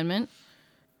 medical amendment,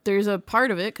 there's a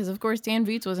part of it, because of course Dan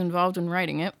Vietz was involved in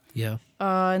writing it. Yeah.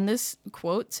 And this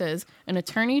quote says, an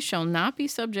attorney shall not be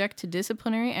subject to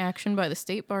disciplinary action by the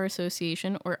State Bar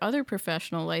Association or other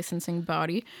professional licensing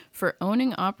body for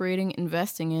owning, operating,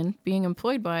 investing in, being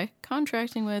employed by,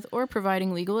 contracting with, or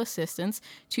providing legal assistance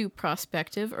to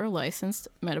prospective or licensed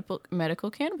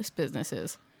medical cannabis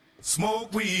businesses.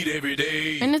 Smoke weed every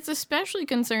day. And it's especially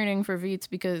concerning for Vietz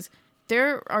because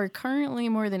there are currently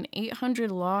more than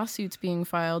 800 lawsuits being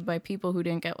filed by people who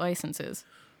didn't get licenses.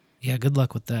 Yeah, good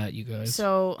luck with that, you guys.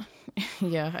 So,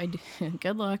 yeah,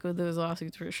 good luck with those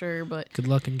lawsuits for sure. But good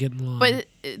luck in getting along. But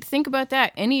think about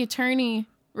that. Any attorney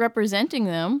representing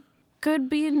them could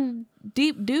be in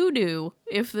deep doo-doo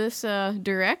if this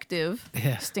directive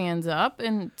stands up.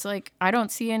 And it's like, I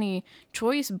don't see any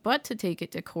choice but to take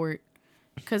it to court.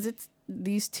 Because it's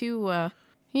these two,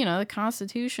 the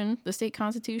Constitution, the state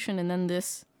Constitution, and then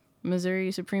this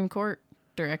Missouri Supreme Court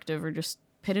directive are just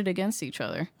pitted against each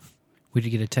other. We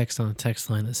did get a text on the text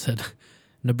line that said,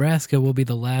 Nebraska will be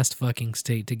the last fucking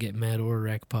state to get med or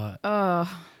rec pot.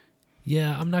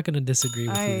 Yeah, I'm not going to disagree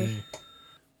with you there.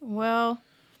 Well,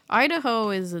 Idaho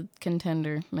is a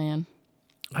contender, man.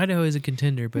 Idaho is a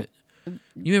contender, but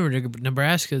you remember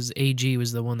Nebraska's AG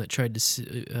was the one that tried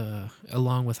to,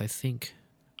 along with, I think,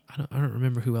 I don't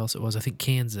remember who else it was. I think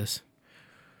Kansas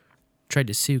tried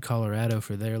to sue Colorado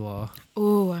for their law.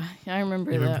 Ooh, I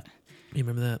remember that. You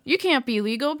remember that? You can't be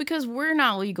legal because we're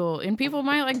not legal, and people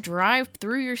might drive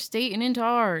through your state and into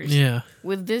ours. Yeah.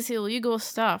 With this illegal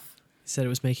stuff. He said it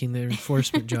was making their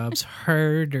enforcement jobs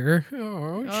harder.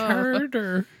 Oh, it's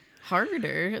harder.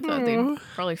 Harder? I thought they'd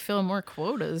probably fill more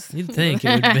quotas. You'd think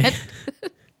it would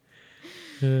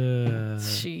be.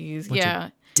 Jeez,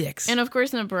 yeah. Dicks. And of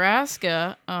course,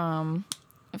 Nebraska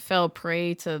fell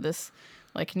prey to this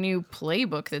new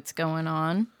playbook that's going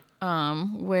on,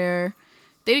 where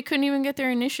they couldn't even get their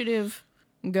initiative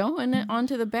going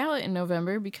onto the ballot in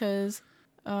November because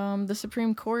the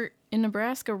Supreme Court in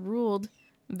Nebraska ruled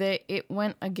that it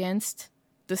went against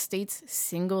the state's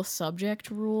single subject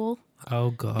rule.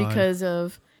 Oh, God. Because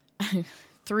of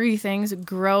 3 things: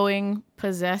 growing,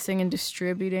 possessing, and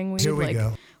distributing weed. Here we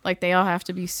go. Like they all have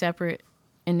to be separate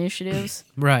initiatives.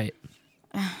 Right.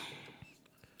 Isn't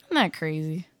that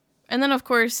crazy? And then, of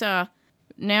course,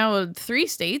 now 3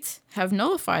 states have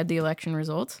nullified the election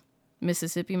results: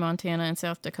 Mississippi, Montana, and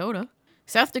South Dakota.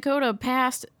 South Dakota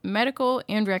passed medical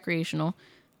and recreational.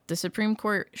 The Supreme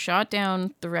Court shot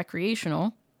down the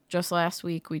recreational. Just last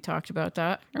week we talked about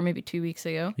that, or maybe 2 weeks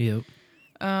ago. Yep.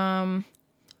 And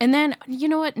then, you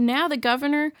know what? Now the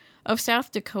governor of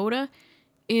South Dakota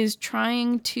is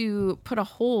trying to put a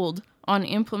hold on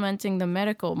implementing the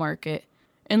medical market.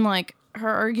 And, like, her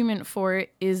argument for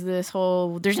it is this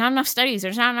whole, there's not enough studies,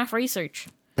 there's not enough research.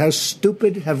 How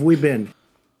stupid have we been?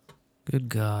 Good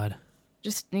God.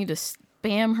 Just need to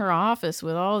spam her office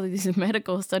with all these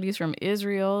medical studies from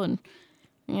Israel and,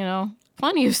 you know,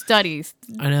 plenty of studies.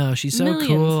 I know. She's so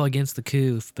cool against the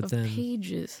coof, but then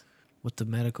pages with the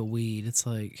medical weed, it's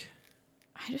like,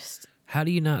 I just, how do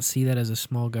you not see that as a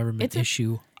small government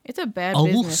issue? It's a bad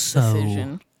business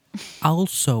decision.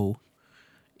 Also,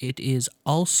 it is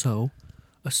also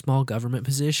a small government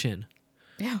position.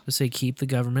 Yeah. To say keep the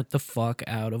government the fuck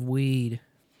out of weed.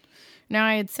 Now,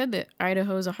 I had said that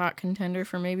Idaho's a hot contender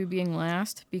for maybe being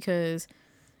last because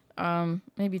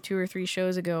maybe 2 or 3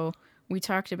 shows ago, we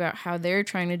talked about how they're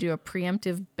trying to do a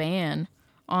preemptive ban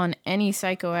on any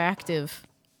psychoactive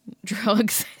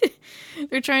drugs.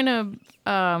 They're trying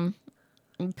to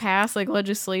pass like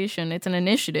legislation. It's an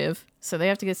initiative, so they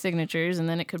have to get signatures, and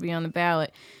then it could be on the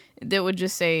ballot. That would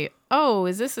just say, oh,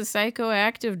 is this a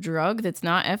psychoactive drug that's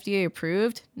not FDA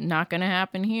approved? Not going to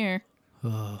happen here.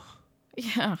 Oh.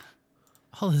 Yeah.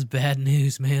 All this bad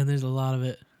news, man. There's a lot of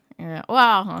it. Yeah.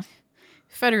 Well,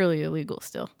 federally illegal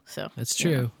still. So that's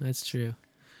true. You know. That's true.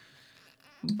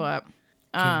 But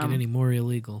can't get any more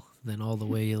illegal than all the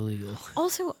way illegal.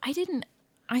 Also, I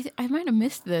might have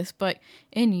missed this, but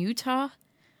in Utah,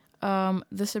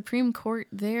 the Supreme Court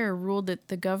there ruled that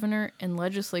the governor and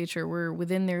legislature were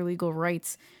within their legal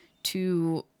rights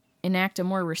to enact a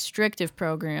more restrictive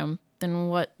program than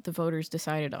what the voters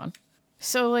decided on.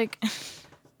 So, like,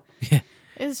 yeah.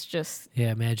 It's just...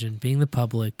 Yeah, imagine being the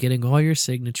public, getting all your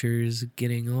signatures,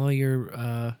 getting all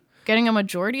your... getting a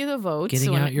majority of the votes.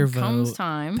 Getting out your vote,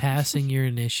 time. Passing your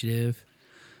initiative.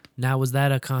 Now, was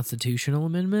that a constitutional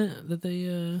amendment that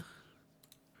they...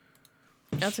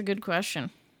 That's a good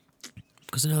question.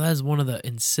 Because I know that's one of the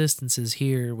insistences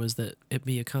here was that it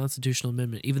be a constitutional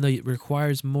amendment, even though it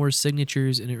requires more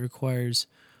signatures and it requires,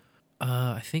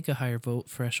 I think, a higher vote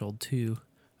threshold, too.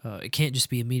 It can't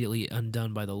just be immediately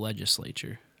undone by the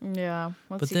legislature. Yeah.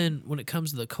 But then when it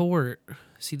comes to the court,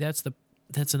 see, that's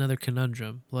another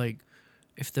conundrum. Like,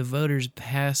 if the voters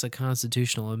pass a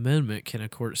constitutional amendment, can a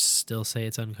court still say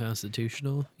it's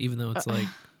unconstitutional? Even though it's like...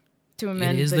 to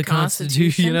amend it is the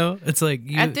Constitution, you know? It's like...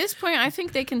 At this point, I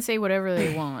think they can say whatever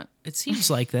they want. It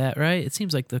seems like that, right? It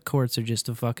seems like the courts are just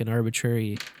a fucking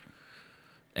arbitrary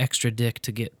extra dick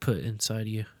to get put inside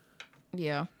you.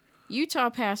 Yeah. Utah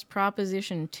passed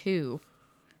Proposition 2.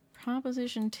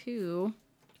 Proposition 2,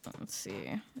 let's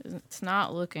see. It's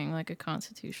not looking like a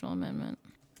constitutional amendment.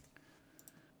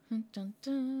 Dun, dun,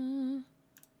 dun.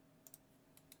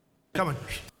 Come on.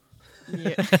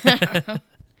 Yeah.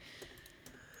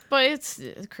 But it's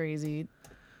crazy.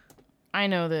 I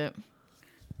know that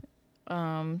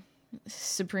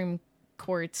Supreme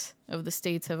Courts of the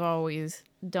states have always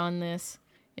done this.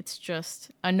 It's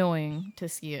just annoying to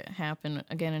see it happen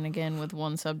again and again with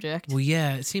one subject. Well,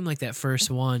 yeah, it seemed like that first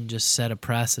one just set a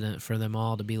precedent for them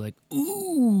all to be like,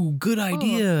 ooh, good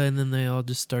idea. And then they all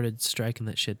just started striking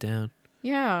that shit down.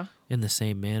 Yeah. In the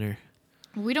same manner.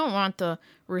 We don't want the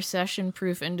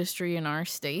recession-proof industry in our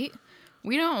state.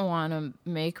 We don't want to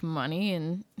make money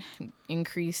and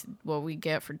increase what we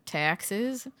get for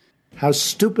taxes. How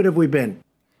stupid have we been?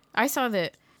 I saw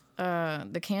that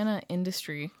the canna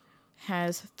industry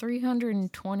has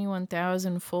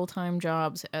 321,000 full-time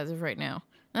jobs as of right now.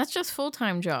 That's just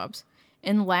full-time jobs.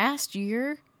 And last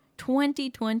year,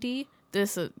 2020,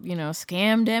 this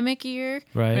scamdemic year,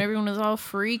 right, when everyone was all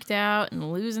freaked out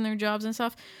and losing their jobs and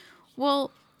stuff.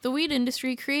 Well, the weed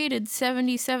industry created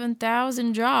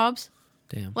 77,000 jobs.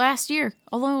 Damn. Last year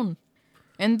alone.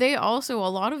 And they also, a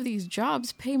lot of these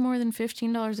jobs pay more than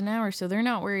 $15 an hour, so they're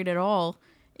not worried at all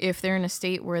if they're in a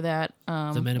state where that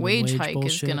wage hike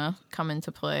bullshit is going to come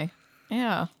into play.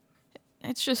 Yeah.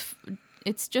 It just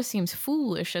seems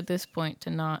foolish at this point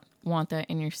to not want that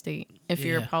in your state if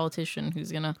you're a politician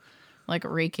who's going to like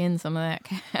rake in some of that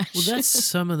cash.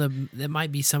 Well, that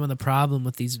might be some of the problem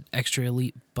with these extra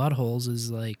elite buttholes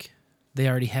is like they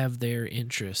already have their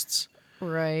interests.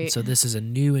 Right. And so this is a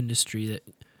new industry that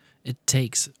it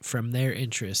takes from their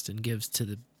interest and gives to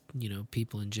the,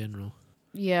 people in general.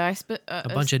 Yeah, a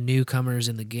bunch of newcomers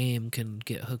in the game can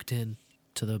get hooked in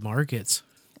to the markets.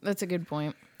 That's a good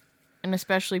point. And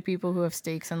especially people who have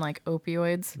stakes in like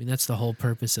opioids. I mean, that's the whole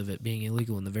purpose of it being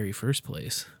illegal in the very first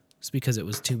place. It's because it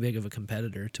was too big of a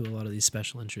competitor to a lot of these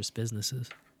special interest businesses.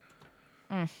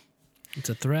 It's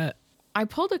a threat. I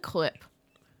pulled a clip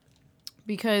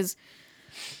because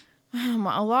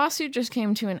a lawsuit just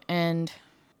came to an end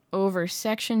over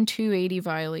Section 280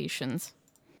 violations.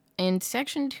 And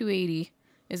Section 280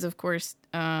 is, of course,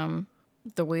 the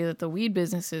way that the weed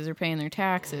businesses are paying their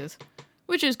taxes,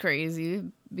 which is crazy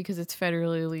because it's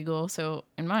federally illegal. So,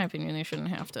 in my opinion, they shouldn't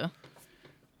have to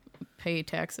pay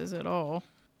taxes at all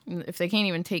if they can't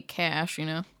even take cash,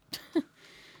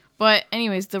 But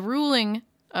anyways, the ruling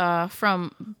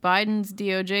from Biden's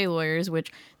DOJ lawyers,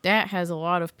 which that has a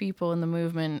lot of people in the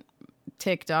movement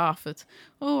ticked off. It's,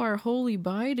 our holy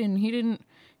Biden, he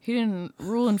didn't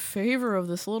rule in favor of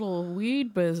this little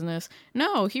weed business.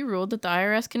 No, he ruled that the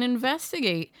IRS can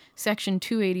investigate Section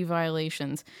 280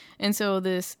 violations. And so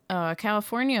this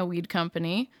California weed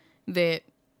company that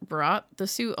brought the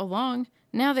suit along,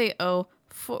 now they owe,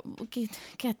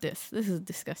 get this is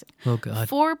disgusting. Oh, God.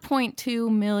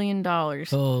 $4.2 million.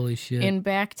 Holy shit. In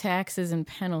back taxes and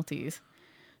penalties.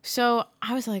 So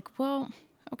I was like, well,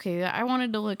 okay, I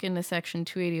wanted to look into Section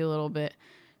 280 a little bit.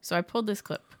 So I pulled this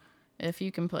clip. If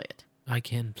you can play it. I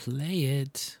can play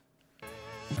it.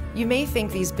 You may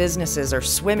think these businesses are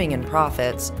swimming in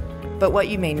profits, but what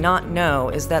you may not know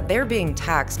is that they're being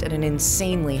taxed at an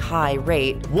insanely high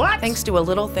rate. What? Thanks to a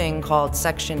little thing called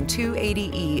Section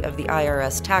 280E of the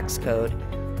IRS tax code,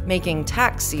 making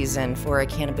tax season for a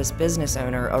cannabis business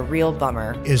owner a real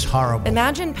bummer. Is horrible.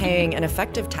 Imagine paying an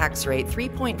effective tax rate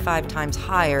 3.5 times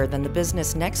higher than the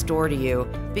business next door to you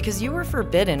because you were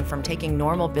forbidden from taking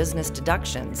normal business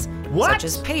deductions, such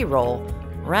as payroll,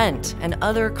 rent, and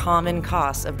other common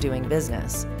costs of doing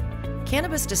business.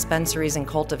 Cannabis dispensaries and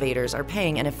cultivators are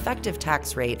paying an effective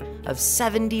tax rate of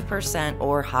 70%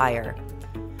 or higher.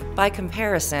 By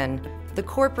comparison, the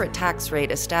corporate tax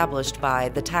rate established by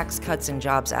the Tax Cuts and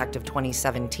Jobs Act of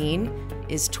 2017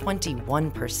 is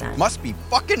 21%. Must be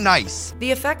fucking nice. The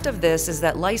effect of this is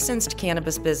that licensed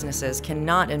cannabis businesses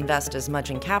cannot invest as much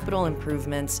in capital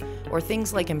improvements or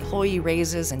things like employee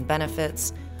raises and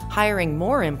benefits, hiring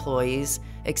more employees,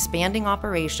 expanding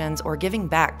operations, or giving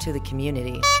back to the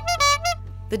community.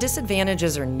 The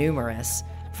disadvantages are numerous,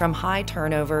 from high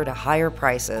turnover to higher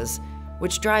prices,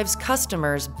 which drives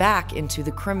customers back into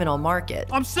the criminal market.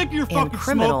 I'm sick of your fucking and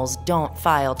criminals don't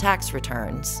file tax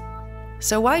returns.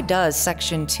 So why does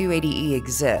Section 280E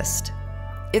exist?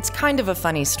 It's kind of a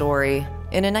funny story.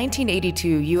 In a 1982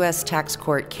 U.S. tax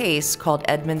court case called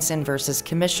Edmondson versus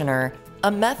Commissioner,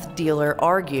 a meth dealer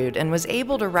argued and was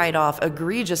able to write off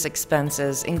egregious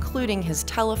expenses, including his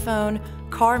telephone,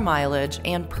 car mileage,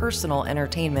 and personal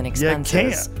entertainment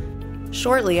expenses.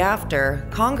 Shortly after,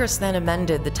 Congress then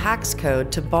amended the tax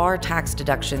code to bar tax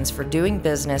deductions for doing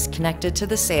business connected to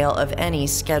the sale of any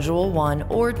Schedule I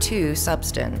or II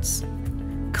substance.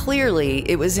 Clearly,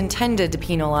 it was intended to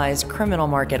penalize criminal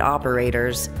market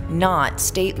operators, not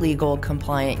state legal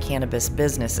compliant cannabis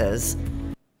businesses.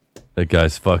 That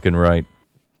guy's fucking right.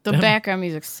 The background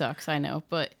music sucks, I know,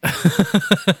 but...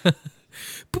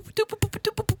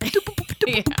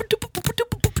 Yeah.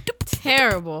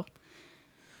 Terrible.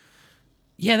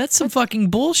 Yeah, that's some fucking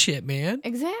bullshit, man.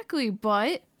 Exactly,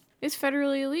 but it's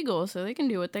federally illegal, so they can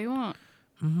do what they want.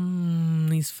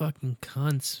 These fucking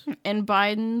cunts. And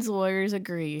Biden's lawyers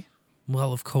agree.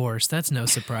 Well, of course. That's no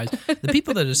surprise. The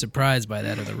people that are surprised by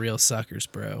that are the real suckers,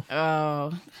 bro.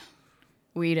 Oh,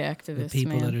 weed activists, The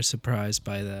people man. that are surprised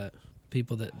by that.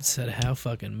 People that said how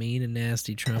fucking mean and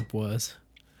nasty Trump was.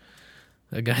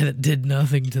 A guy that did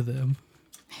nothing to them.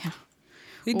 Yeah.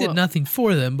 He did nothing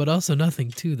for them, but also nothing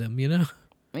to them,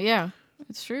 Yeah,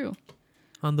 it's true.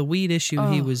 On the weed issue,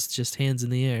 he was just hands in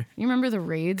the air. You remember the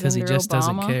raids because under he just Obama?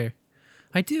 doesn't care.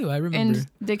 I do. I remember. And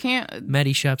they can't...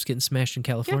 Matty shops getting smashed in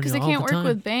Yeah, California because they all can't the work time.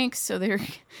 with banks, so they're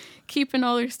keeping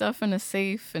all their stuff in a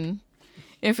safe. And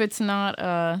if it's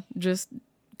not just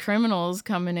criminals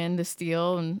coming in to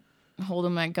steal and hold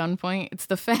them at gunpoint, it's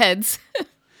the feds.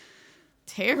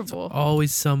 Terrible. It's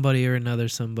always somebody or another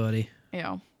somebody.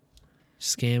 Yeah.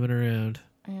 Scamming around.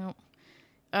 Yeah.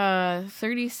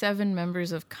 37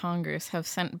 members of Congress have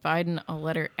sent Biden a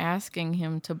letter asking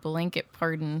him to blanket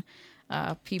pardon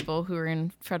people who are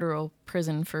in federal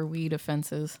prison for weed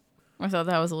offenses. I thought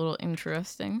that was a little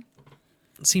interesting.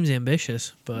 Seems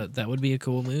ambitious, but that would be a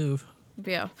cool move.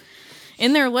 Yeah.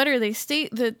 In their letter, they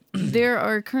state that there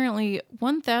are currently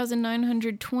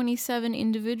 1,927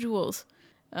 individuals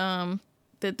that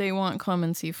they want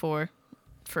clemency for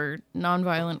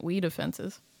nonviolent weed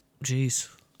offenses. Jeez.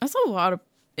 That's a lot of...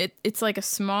 It's like a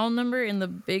small number in the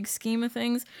big scheme of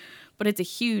things, but it's a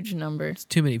huge number. It's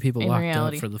too many people locked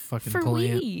up for the fucking plant.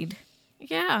 Weed.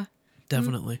 Yeah.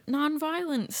 Definitely.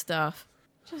 Nonviolent stuff.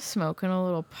 Just smoking a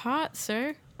little pot,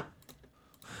 sir.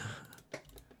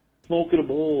 Smoking a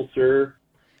bowl, sir.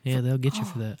 Yeah, they'll get you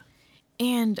for that.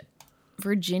 And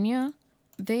Virginia,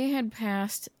 they had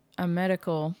passed a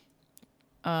medical...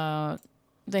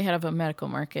 they had a medical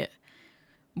market.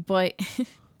 But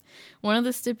one of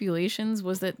the stipulations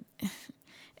was that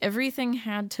everything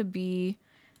had to be...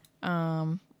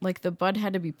 like the bud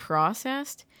had to be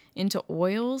processed into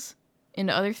oils,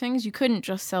 into other things. You couldn't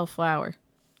just sell flour.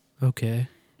 Okay.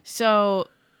 So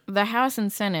the House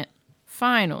and Senate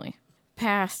finally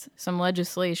passed some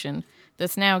legislation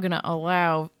that's now going to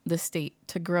allow the state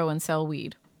to grow and sell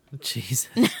weed. Jesus.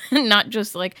 Not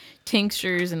just like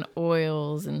tinctures and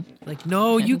oils and like,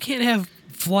 no, you can't have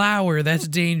flour. That's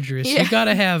dangerous. Yeah. You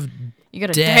gotta have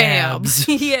dabs.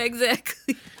 Yeah,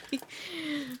 exactly.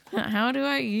 How do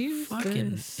I use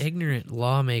fucking this? Ignorant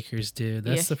lawmakers, dude.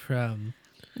 That's the problem.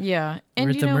 Yeah. And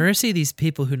we're at the mercy of these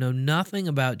people who know nothing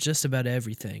about just about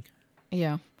everything.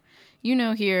 Yeah.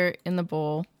 Here in the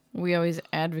bowl, we always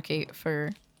advocate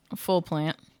for full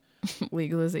plant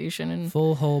legalization and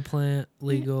full whole plant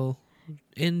legal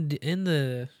in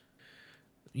the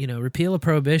repeal of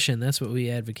prohibition. That's what we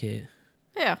advocate.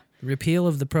 Yeah. Repeal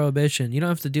of the prohibition. You don't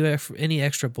have to do any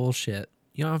extra bullshit.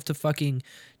 You don't have to fucking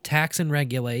tax and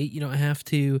regulate. You don't have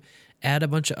to add a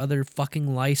bunch of other fucking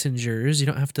licensures. You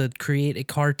don't have to create a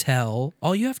cartel.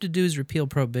 All you have to do is repeal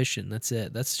prohibition. That's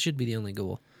it. That should be the only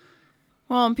goal.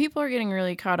 Well, and people are getting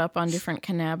really caught up on different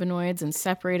cannabinoids and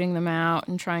separating them out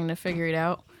and trying to figure it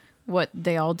out, what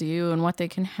they all do and what they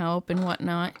can help and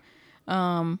whatnot.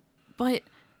 But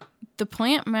the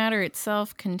plant matter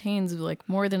itself contains like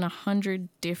more than 100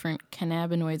 different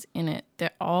cannabinoids in it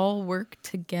that all work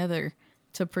together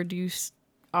to produce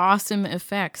awesome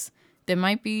effects that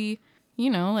might be,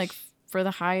 like for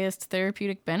the highest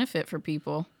therapeutic benefit for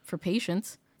people, for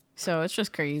patients. So it's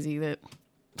just crazy that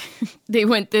they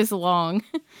went this long.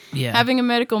 Yeah. Having a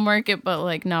medical market, but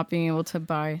like not being able to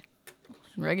buy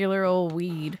regular old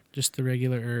weed. Just the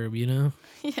regular herb, Yeah.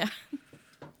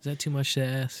 Is that too much to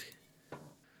ask?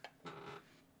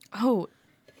 Oh,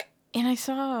 and I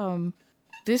saw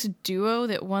this duo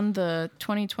that won the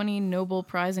 2020 Nobel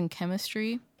Prize in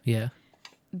Chemistry. Yeah.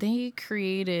 They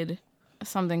created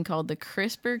something called the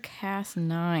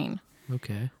CRISPR-Cas9.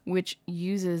 Okay. Which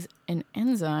uses an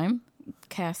enzyme,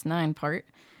 Cas9 part,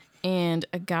 and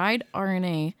a guide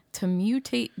RNA to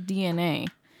mutate DNA.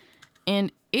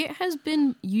 And it has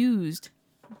been used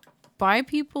by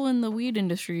people in the weed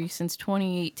industry since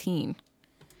 2018.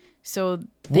 So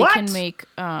they can make,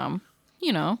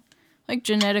 like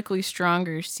genetically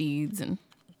stronger seeds and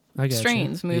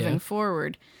strains moving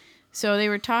forward. So they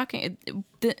were talking.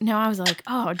 Now I was like,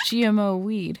 oh, GMO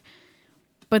weed.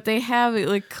 But they have it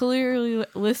like clearly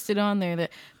listed on there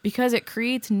that because it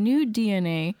creates new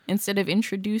DNA instead of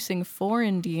introducing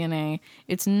foreign DNA,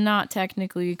 it's not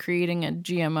technically creating a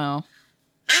GMO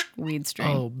weed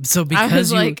strain. Oh, so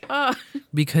because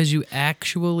you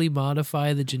actually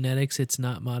modify the genetics, it's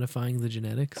not modifying the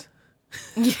genetics?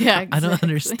 Yeah, exactly. I don't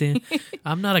understand.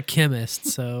 I'm not a chemist,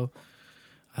 so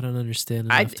I don't understand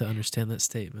enough to understand that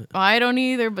statement. I don't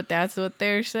either, but that's what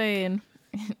they're saying.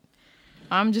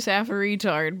 I'm just half a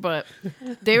retard, but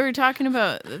they were talking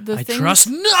about I trust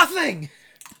nothing!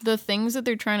 The things that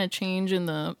they're trying to change in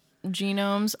the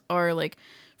genomes are like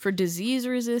for disease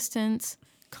resistance,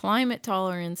 climate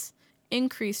tolerance,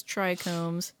 increased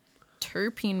trichomes,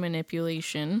 terpene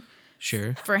manipulation.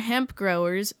 Sure. For hemp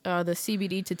growers, the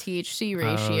CBD to THC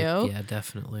ratio. Yeah,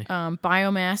 definitely.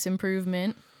 Biomass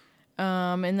improvement.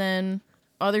 And then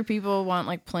other people want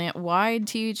like plant-wide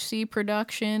THC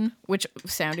production, which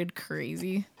sounded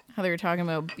crazy. How they were talking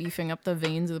about beefing up the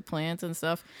veins of the plants and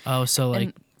stuff. Oh, so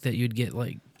like that you'd get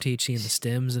like THC in the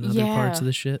stems and other parts of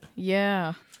the shit?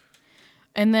 Yeah.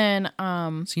 And then...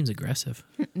 seems aggressive.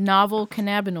 Novel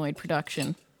cannabinoid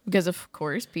production. Because, of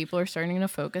course, people are starting to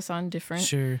focus on different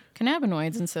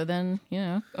cannabinoids. And so then,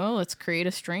 let's create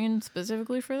a strain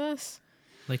specifically for this.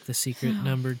 Like the secret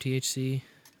number THC?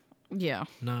 Yeah.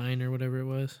 9 or whatever it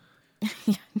was?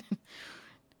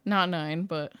 Not 9,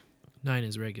 but... 9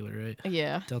 is regular, right?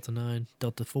 Yeah. Delta 9,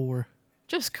 Delta 4.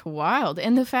 Just wild.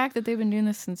 And the fact that they've been doing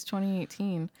this since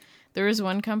 2018. There was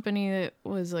one company that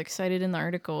was like cited in the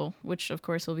article, which of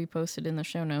course will be posted in the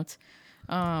show notes.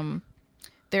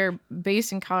 They're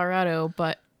based in Colorado,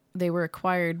 but they were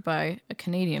acquired by a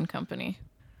Canadian company.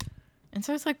 And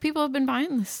so it's like people have been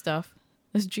buying this stuff,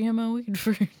 this GMO weed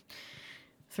for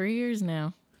 3 years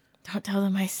now. Don't tell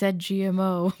them I said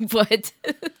GMO, but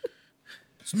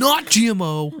it's not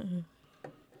GMO.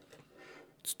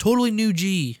 It's totally new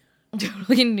G.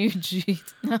 Totally new G.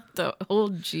 It's not the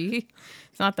old G.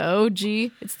 It's not the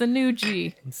OG. It's the new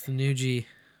G. It's the new G.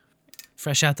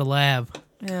 Fresh out the lab.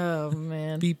 Oh,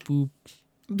 man. Beep boop.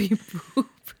 Beep boop.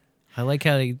 I like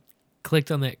how they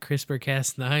clicked on that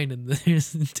CRISPR-Cas9 and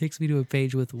it takes me to a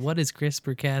page with what is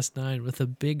CRISPR-Cas9 with a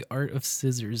big art of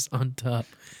scissors on top.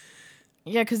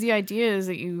 Yeah, because the idea is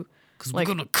that you like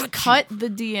we're gonna cut the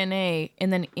DNA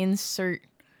and then insert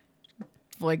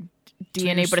like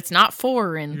DNA, but it's not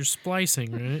foreign. You're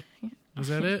splicing, right? Is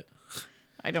that it?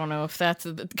 I don't know if that's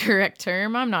the correct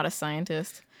term. I'm not a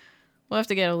scientist. We'll have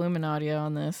to get Illuminati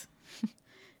on this.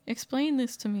 Explain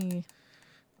this to me.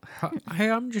 Hey,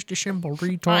 I'm just a simple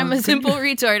retard. I'm a simple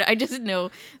retard. I just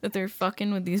know that they're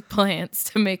fucking with these plants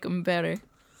to make them better.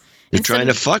 They're trying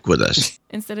to fuck with us.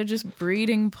 Instead of just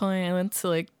breeding plants,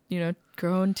 like,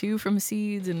 growing two from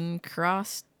seeds and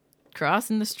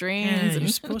crossing the strands. Yeah, you're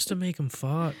supposed to make them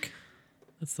fuck.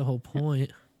 That's the whole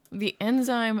point. The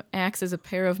enzyme acts as a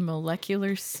pair of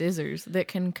molecular scissors that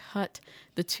can cut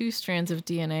the two strands of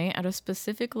DNA at a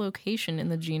specific location in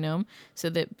the genome so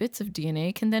that bits of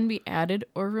DNA can then be added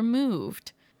or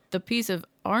removed. The piece of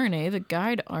RNA, the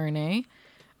guide RNA,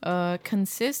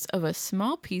 consists of a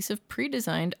small piece of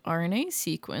pre-designed RNA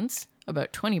sequence,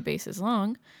 about 20 bases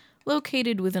long,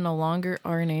 located within a longer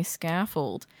RNA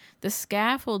scaffold. The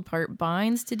scaffold part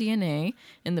binds to DNA,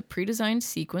 and the pre-designed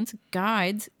sequence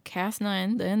guides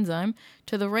Cas9, the enzyme,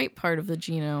 to the right part of the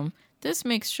genome. This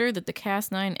makes sure that the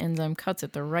Cas9 enzyme cuts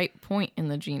at the right point in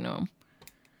the genome.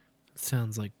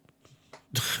 Sounds like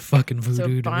fucking voodoo to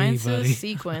me, buddy. So it binds to the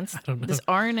sequence, this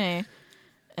RNA,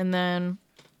 and then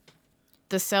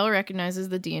the cell recognizes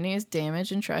the DNA is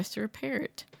damaged and tries to repair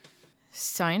it.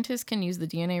 Scientists can use the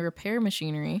DNA repair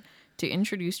machinery to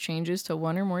introduce changes to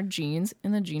one or more genes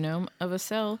in the genome of a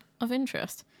cell of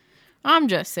interest. I'm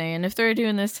just saying, if they're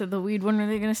doing this to the weed, when are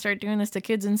they going to start doing this to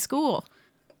kids in school?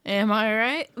 Am I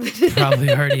right? Probably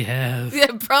already have.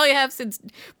 Yeah, probably have since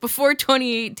before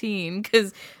 2018,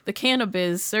 because the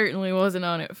cannabis certainly wasn't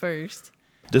on it first.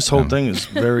 This whole thing is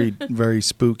very, very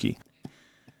spooky.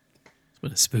 It's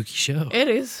been a spooky show. It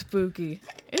is spooky.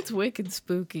 It's wicked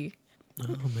spooky.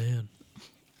 Oh, man.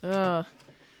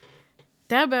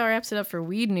 That about wraps it up for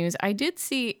weed news. I did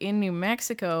see in New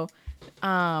Mexico,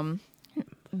 one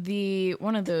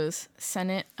of those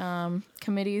Senate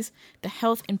committees, the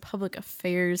Health and Public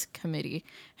Affairs Committee,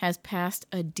 has passed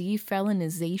a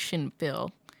defelonization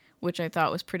bill, which I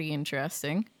thought was pretty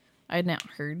interesting. I had not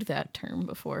heard that term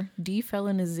before.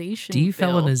 Defelonization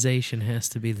Defelonization has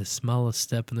to be the smallest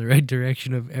step in the right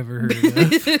direction I've ever heard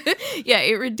of. Yeah,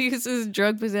 it reduces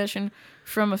drug possession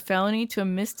from a felony to a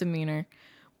misdemeanor.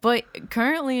 But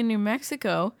currently in New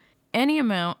Mexico, any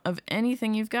amount of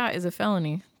anything you've got is a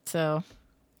felony. So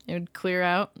it would clear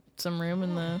out some room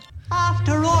in the...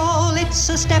 After all, it's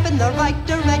a step in the right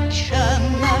direction.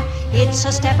 It's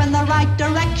a step in the right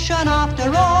direction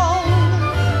after all.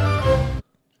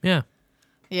 Yeah.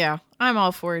 Yeah, I'm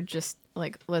all for just,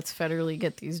 like, let's federally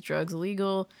get these drugs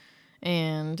legal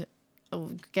and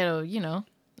get a,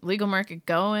 legal market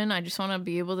going. I just want to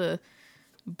be able to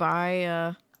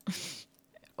buy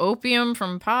opium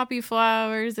from poppy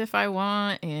flowers if I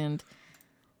want, and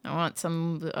I want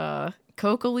some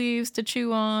coca leaves to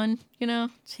chew on,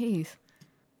 Jeez.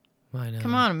 I know.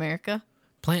 Come on, America.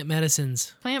 Plant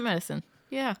medicines. Plant medicine.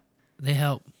 Yeah. They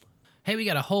help. Hey, we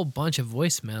got a whole bunch of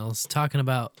voicemails talking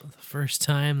about the first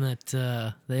time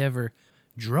that they ever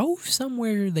drove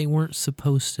somewhere they weren't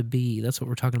supposed to be. That's what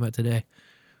we're talking about today.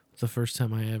 The first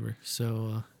time I ever.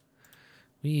 So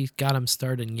we got them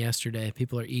started yesterday.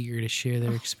 People are eager to share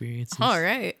their experiences. All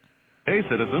right. Hey,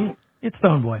 citizen. It's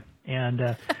Stone Boy.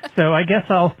 And so I guess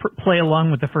I'll play along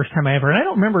with the first time I ever. And I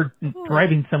don't remember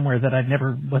driving somewhere that I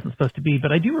wasn't supposed to be,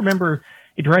 but I do remember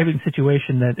a driving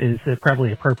situation that is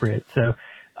probably appropriate. So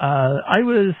I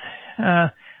was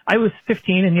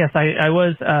 15, and yes, I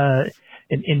was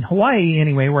in Hawaii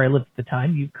anyway, where I lived at the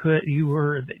time. You could get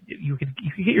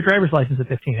your driver's license at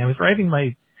 15. I was driving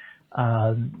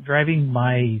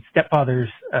my stepfather's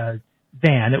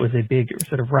van. It was a big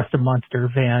sort of Rust Monster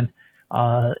van,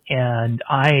 and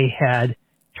I had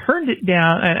turned it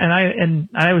down, and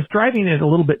I was driving it a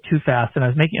little bit too fast, and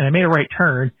I made a right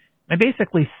turn, I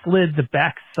basically slid the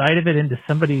back side of it into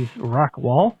somebody's rock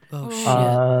wall. Oh,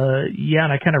 shit. Yeah,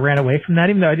 and I kind of ran away from that,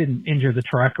 even though I didn't injure the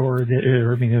truck or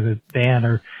the van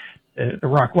or the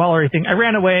rock wall or anything. I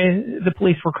ran away. The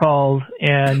police were called,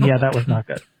 and yeah, that was not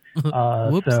good.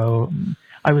 So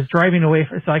I was driving away.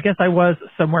 So I guess I was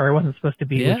somewhere I wasn't supposed to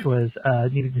be, which was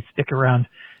needed to stick around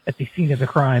at the scene of the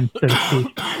crime, so to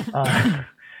speak.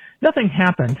 Nothing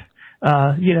happened.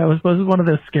 It was one of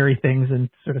those scary things and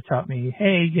sort of taught me,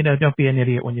 hey, don't be an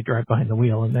idiot when you drive behind the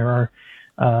wheel. And there are,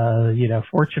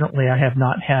 fortunately I have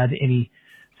not had any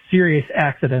serious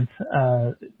accidents,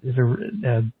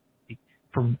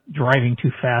 from driving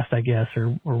too fast, I guess,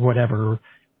 or whatever.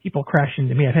 People crash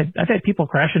into me. I've had people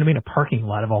crash into me in a parking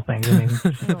lot of all things. I mean,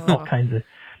 all kinds of,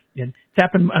 it's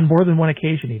happened on more than one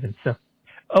occasion even. So,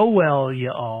 oh well,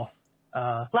 you all.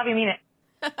 Love you, mean it.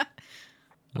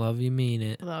 Love you, mean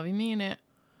it. Love you, mean it.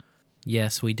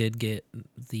 Yes, we did get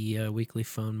the weekly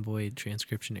phone boy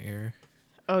transcription error.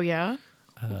 Oh, yeah?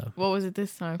 What was it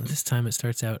this time? This time it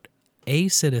starts out, a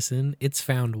citizen, it's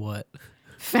found what?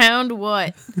 Found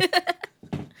what?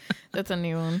 That's a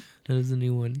new one. That is a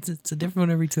new one. It's a different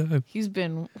one every time. He's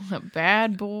been a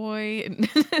bad boy.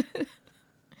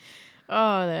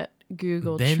 Oh, that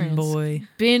Google Ben boy.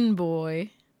 Ben boy.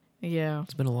 Yeah.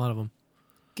 It's been a lot of them.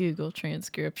 Google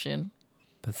transcription.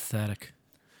 Pathetic.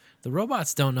 The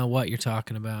robots don't know what you're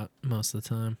talking about most of the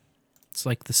time. It's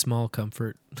like the small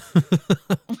comfort.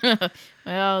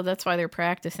 Well, that's why they're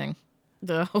practicing,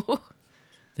 though.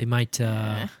 They might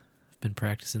have been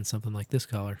practicing something like this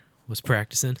caller was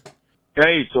practicing.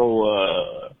 Hey,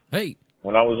 so, hey,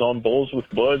 when I was on Bowls with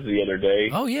Buds the other day.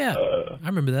 Oh, yeah. I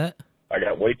remember that. I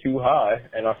got way too high,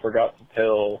 and I forgot to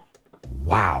tell.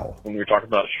 Wow. When we were talking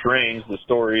about strains, the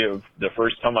story of the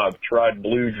first time I've tried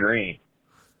Blue Dream.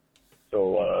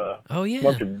 So, oh, yeah.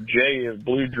 Smoked a J of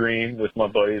Blue Dream with my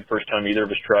buddy the first time either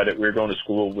of us tried it. We were going to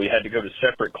school. We had to go to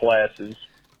separate classes.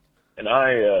 And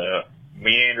I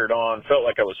meandered on, felt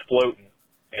like I was floating.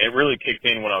 And it really kicked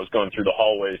in when I was going through the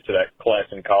hallways to that class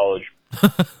in college,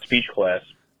 speech class.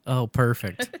 Oh,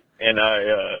 perfect. And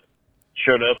I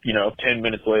showed up, 10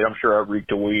 minutes late. I'm sure I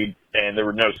reeked of weed. And there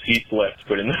were no seats left,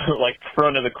 but in the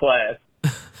front of the class.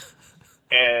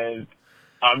 And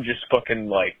I'm just fucking,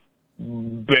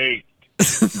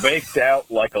 baked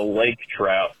out like a lake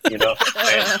trout, And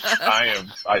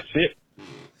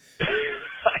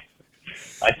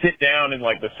I sit down in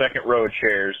the second row of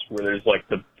chairs where there's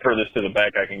the furthest to the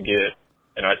back I can get,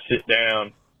 and I sit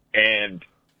down and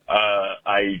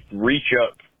I reach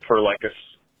up for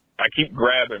I keep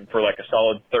grabbing for a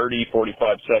solid 30,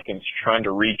 45 seconds trying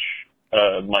to reach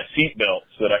my seatbelt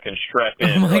so that I can strap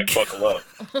in or buckle up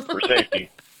for safety.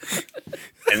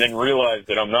 And then realize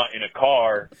that I'm not in a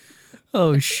car.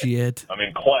 Oh, shit. I'm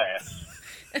in class.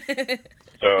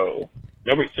 So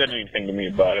nobody said anything to me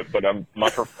about it, but my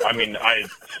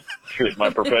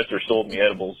professor sold me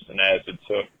edibles and acid,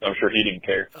 so I'm sure he didn't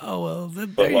care. Oh, well,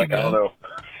 then but there you I go. don't know.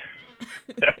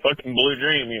 That fucking Blue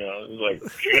Dream, it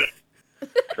was shit.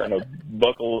 Trying to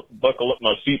buckle up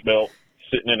my seatbelt,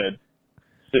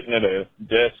 sitting at a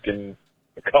desk in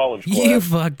a college class. You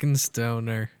fucking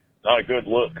stoner. Not a good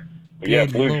look. But yeah,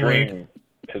 Blue Dream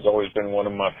has always been one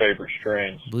of my favorite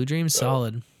strains. Blue Dream's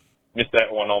solid. Missed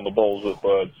that one on the Bowls with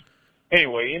Buds.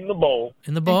 Anyway, in the bowl.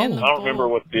 In the bowl. I don't remember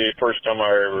what the first time I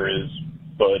ever is,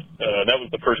 but that was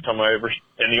the first time I ever,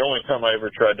 and the only time I ever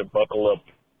tried to buckle up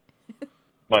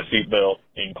my seatbelt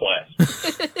in class.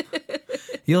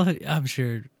 I'm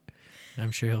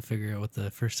sure he'll figure out what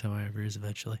the first time I ever is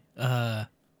eventually.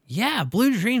 Yeah,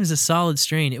 Blue Dream's a solid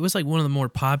strain. It was one of the more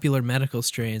popular medical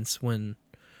strains when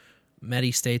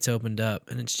Medi States opened up,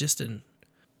 and it's just a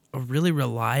really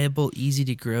reliable, easy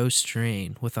to grow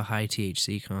strain with a high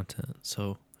THC content.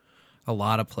 So a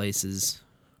lot of places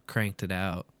cranked it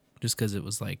out just because it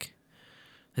was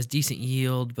has decent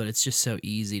yield, but it's just so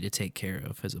easy to take care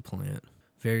of as a plant.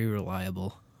 Very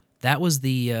reliable. That was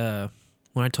the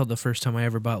when I told the first time I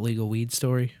ever bought legal weed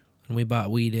story, and we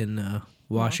bought weed in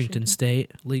Washington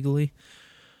State legally.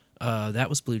 That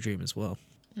was Blue Dream as well.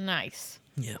 Nice.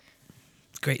 Yeah.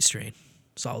 Great strain.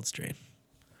 Solid strain.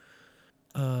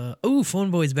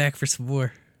 Phone Boy's back for some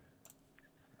more.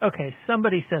 Okay,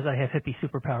 somebody says I have hippie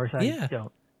superpowers. I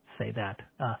don't say that.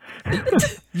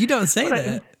 You don't say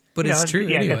that, but it's true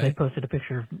anyway. I guess I posted a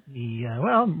picture of me,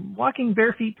 walking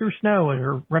bare feet through snow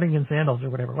or running in sandals or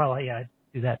whatever. Well, I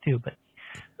do that too, but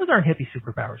those aren't hippie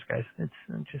superpowers, guys. It's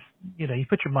just, you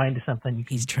put your mind to something. You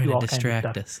can He's trying do to all distract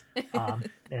kinds of us. stuff.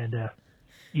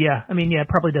 It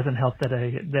probably doesn't help that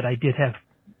I did have,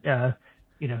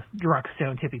 drunk,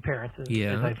 stoned hippie parents, as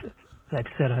I've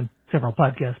said on several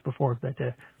podcasts before, but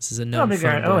this is a I don't think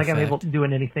I'm fact. able to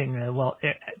doing anything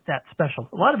that special.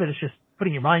 A lot of it is just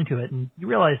putting your mind to it, and you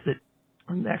realize that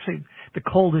actually the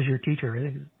cold is your teacher. I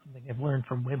think it's something I've learned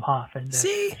from Wim Hof. And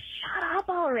see, shut up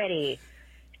already.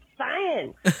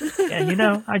 Science. And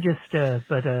I just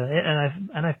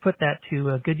and I've put that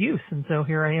to good use, and so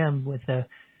here I am with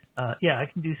I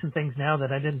can do some things now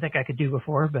that I didn't think I could do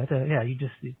before, but you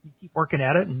keep working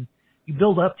at it and you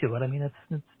build up to it. I mean, it's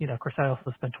of course I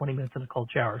also spent 20 minutes in a cold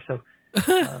shower, so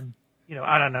I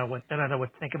don't know what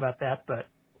to think about that, but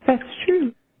that's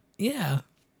true. Yeah,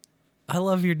 I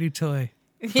love your new toy.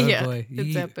 Yeah, boy.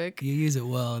 it's epic. You use it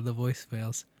well in the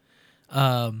voicemails.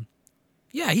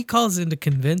 Yeah, he calls in to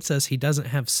convince us he doesn't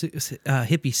have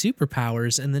hippie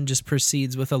superpowers and then just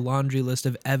proceeds with a laundry list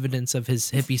of evidence of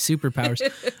his hippie superpowers.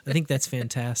 I think that's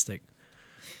fantastic.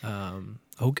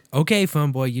 Okay,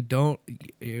 fun boy, you don't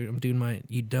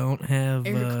have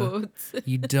air quotes.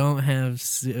 You don't have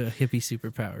hippie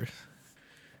superpowers.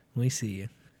 We see you.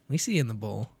 We see you in the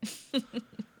bowl.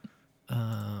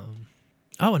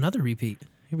 Another repeat.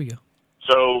 Here we go.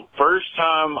 So first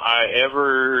time I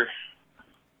ever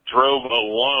drove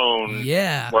alone,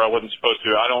 where I wasn't supposed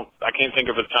to. I can't think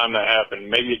of a time that happened.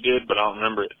 Maybe it did, but I don't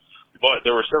remember it. But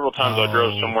there were several times I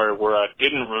drove somewhere where I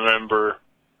didn't remember.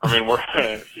 I mean, where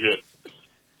shit,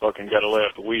 fucking gotta lay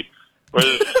off the weed. But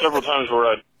there's several times where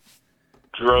I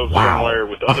drove somewhere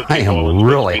with other people. I am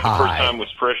really high. The first time was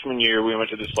freshman year. We went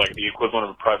to this the equivalent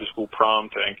of a private school prom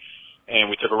thing. And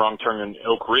we took a wrong turn in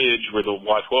Oak Ridge where the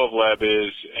Y-12 lab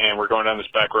is, and we're going down this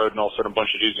back road, and all of a sudden a bunch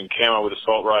of dudes in camo with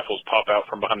assault rifles pop out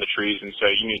from behind the trees and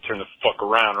say, "You need to turn the fuck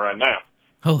around right now."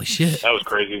 Holy shit. That was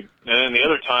crazy. And then the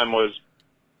other time was,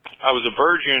 I was a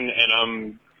virgin,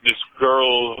 and this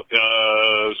girl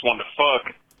was wanting to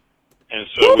fuck, and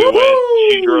so we went,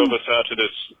 she drove us out to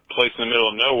this place in the middle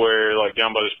of nowhere,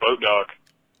 down by this boat dock,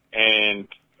 and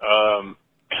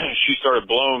she started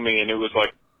blowing me, and it was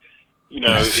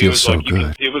that feels so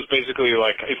good. It was basically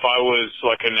if I was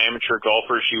an amateur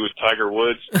golfer, she was Tiger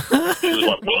Woods. She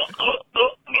was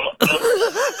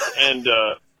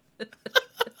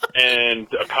and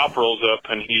a cop rolls up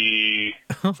and he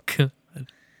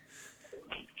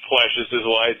flashes his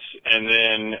lights, and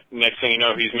then next thing you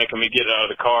know, he's making me get out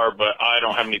of the car, but I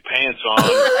don't have any pants on,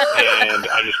 and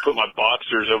I just put my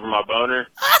boxers over my boner,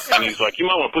 and he's like, "You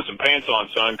might want to put some pants on,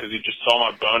 son," because he just saw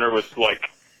my boner with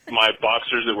my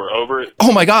boxers that were over it.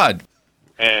 Oh my God.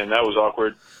 And that was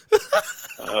awkward.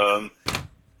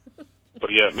 But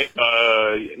yeah,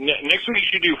 next week you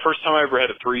should do first time I ever had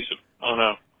a threesome. I don't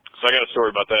know. So I got a story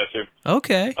about that too.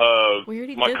 Okay.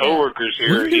 My coworker's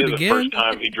here. He is the first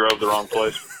time he drove the wrong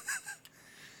place.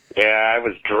 Yeah, I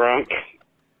was drunk.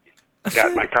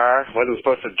 Got in my car. Wasn't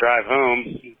supposed to drive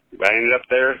home. I ended up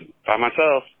there by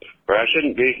myself, where I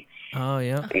shouldn't be. Oh,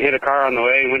 yeah. And hit a car on the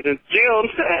way and went to jail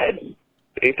instead.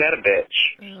 Ain't that a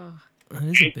bitch?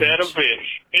 Ain't that a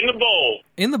bitch? In the bowl.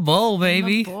 In the bowl,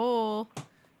 baby. In the bowl.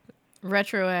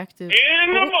 Retroactive.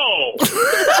 In the bowl.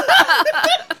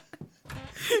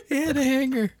 He had a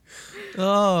hanger.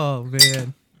 Oh,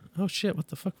 man. Oh, shit. What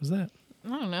the fuck was that? I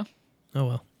don't know. Oh,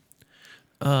 well.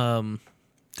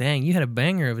 Dang, you had a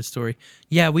banger of a story.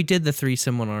 Yeah, we did the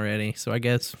threesome one already, so I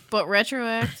guess. But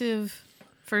retroactive,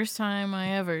 first time I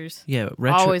ever's. Yeah,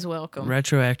 always welcome.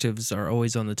 Retroactives are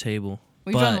always on the table.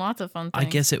 We've done lots of fun things. I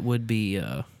guess it would be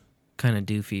kind of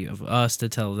doofy of us to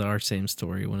tell our same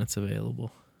story when it's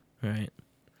available, right?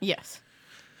 Yes.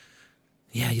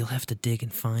 Yeah, you'll have to dig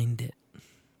and find it.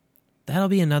 That'll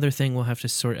be another thing we'll have to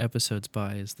sort episodes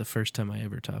by, is the first time I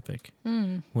ever topic.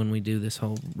 When we do this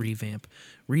whole revamp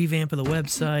of the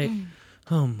website.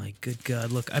 Oh my good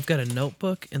God. Look, I've got a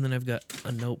notebook, and then I've got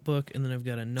a notebook, and then I've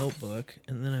got a notebook,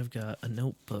 and then I've got a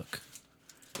notebook.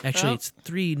 Actually, it's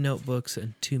 3 notebooks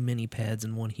and 2 mini pads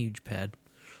and 1 huge pad.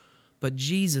 But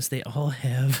Jesus, they all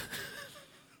have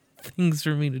things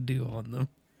for me to do on them.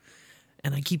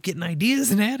 And I keep getting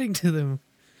ideas and adding to them.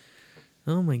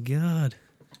 Oh my God.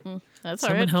 That's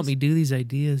Someone help me do these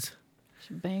ideas.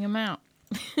 Should bang them out.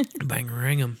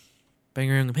 Bang-a-ring them.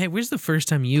 Bang-a-ring them. Hey, where's the first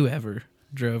time you ever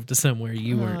drove to somewhere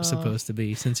you weren't supposed to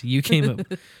be, since you came up...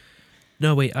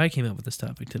 No, wait, I came up with this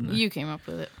topic, didn't I? You came up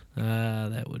with it.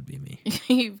 That would be me.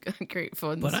 You've got great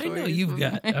fun But stories. I know you've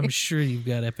got, I'm sure you've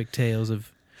got epic tales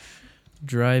of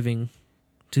driving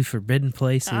to forbidden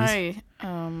places.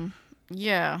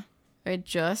 Yeah. I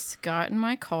just got in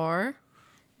my car,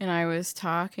 and I was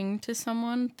talking to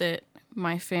someone that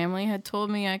my family had told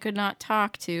me I could not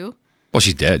talk to. Well,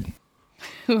 she's dead.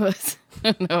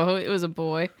 No, it was a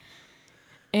boy.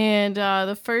 And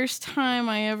the first time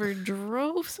I ever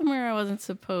drove somewhere I wasn't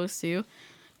supposed to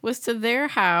was to their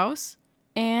house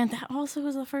And that also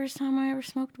was the first time I ever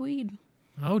smoked weed.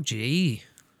 Oh, gee.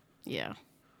 Yeah.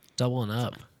 Doubling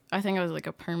up. I think I was like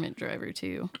a permit driver,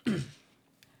 too.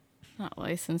 Not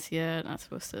licensed yet. Not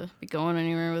supposed to be going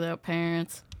anywhere without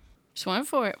parents. Just went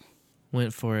for it.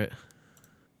 Went for it. Did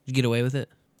you get away with it?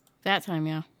 That time,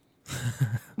 yeah.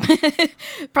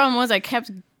 Problem was I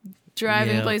kept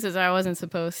driving places I wasn't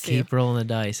supposed to. Keep rolling the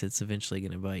dice. It's eventually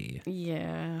going to bite you.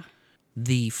 Yeah.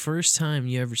 The first time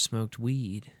you ever smoked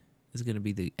weed is going to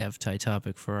be the F-tie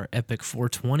topic for our epic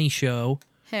 420 show.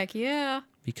 Heck yeah.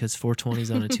 Because 420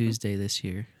 is on a Tuesday this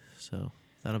year. So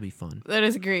that'll be fun. That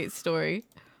is a great story.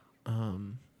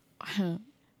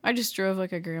 I just drove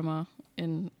like a grandma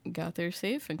and got there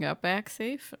safe and got back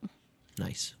safe.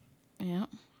 Nice. Yeah.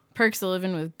 Perks of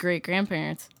living with great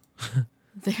grandparents.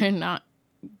 They're not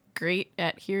great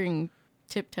at hearing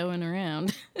tiptoeing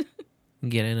around.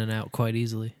 Get in and out quite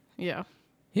easily. Yeah.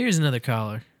 Here's another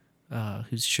caller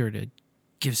who's sure to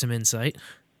give some insight.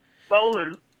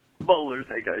 Boulders,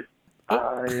 hey guys.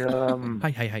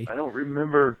 Hi. I don't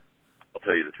remember. I'll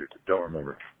tell you the truth. I don't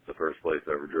remember the first place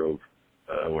I ever drove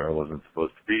where I wasn't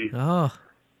supposed to be. Oh.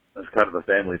 That's kind of a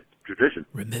family tradition.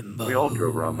 Remember. We all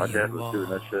drove around. My dad was doing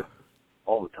that shit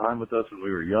all the time with us when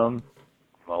we were young.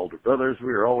 My older brothers,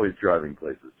 we were always driving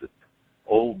places. Just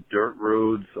old dirt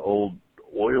roads, old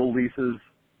oil leases.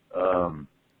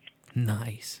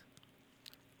 Nice.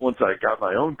 Once I got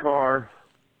my own car,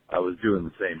 I was doing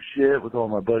the same shit with all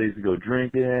my buddies to go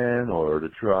drinking or to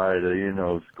try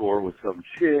to, score with some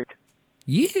chick.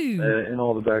 Yeah. In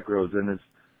all the back roads. And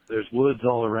there's woods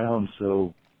all around,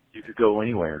 so you could go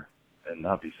anywhere and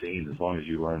not be seen as long as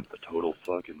you weren't a total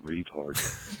fucking retard.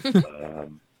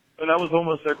 And I was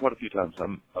almost there quite a few times.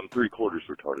 I'm 3/4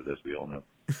 retarded, as we all know.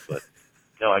 But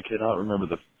no, I cannot remember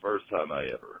the first time I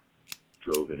ever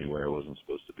drove anywhere I wasn't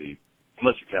supposed to be.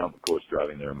 Unless you count, of course,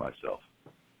 driving there myself.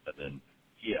 And then,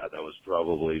 yeah, that was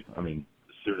probably, as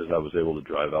soon as I was able to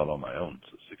drive out on my own,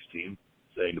 so 16,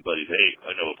 saying to buddies, hey,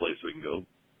 I know a place we can go.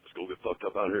 Let's go get fucked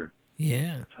up out here.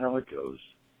 Yeah. That's how it goes.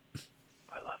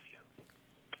 I love you.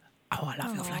 Oh, I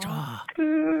love you,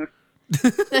 Fletcher.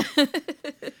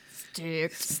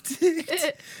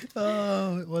 Stick.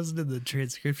 Oh, it wasn't in the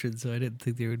transcription, so I didn't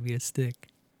think there would be a stick.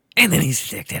 And then he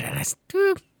sticked it, and I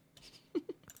stoop.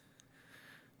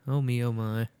 Oh me, oh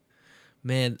my.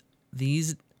 Man,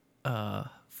 these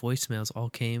voicemails all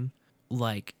came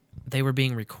like they were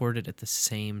being recorded at the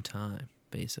same time,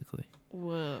 basically.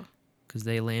 Whoa. Because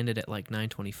they landed at like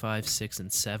 9:25, 6,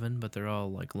 and 7, but they're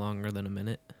all like longer than a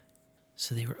minute.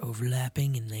 So they were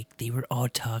overlapping and like they were all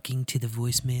talking to the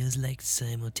voicemails like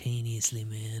simultaneously,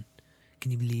 man.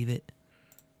 Can you believe it?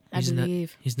 I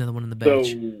believe. Here's another one in the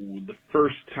batch. So the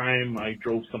first time I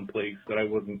drove someplace that I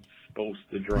wasn't supposed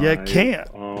to drive. Yeah, can't.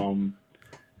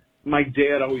 My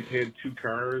dad always had 2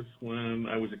 cars when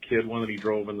I was a kid. One that he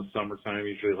drove in the summertime,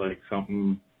 usually like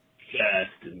something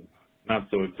fast and not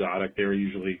so exotic. They were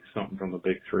usually something from the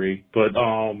big 3. But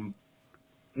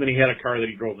then he had a car that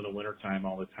he drove in the wintertime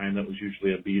all the time. That was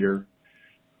usually a beater.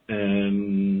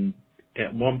 And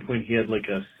at one point he had like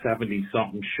a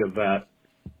 70-something Chevette.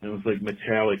 And it was like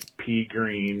metallic pea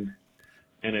green.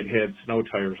 And it had snow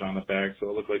tires on the back, so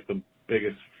it looked like the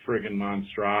biggest friggin'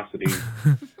 monstrosity.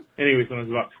 Anyways, when I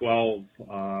was about 12,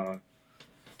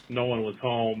 no one was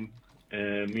home,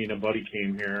 and me and a buddy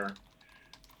came here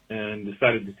and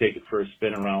decided to take it for a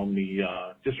spin around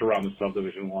just around the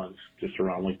subdivision once, just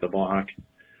around like the block.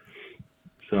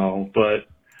 So, but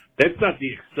that's not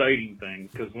the exciting thing,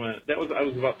 because I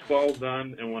was about 12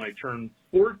 then, and when I turned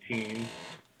 14, I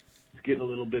was getting a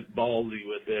little bit ballsy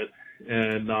with it,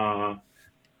 and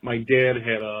my dad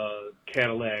had a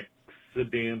Cadillac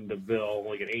sedan DeVille,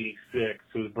 like an 86.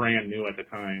 It was brand new at the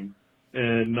time.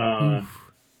 And,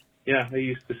 yeah, I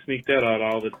used to sneak that out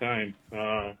all the time.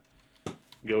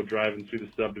 Go driving through the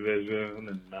subdivision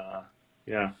and,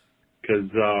 yeah. Because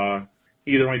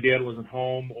either my dad wasn't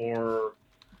home or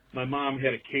my mom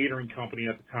had a catering company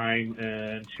at the time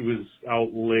and she was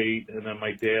out late, and then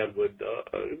my dad would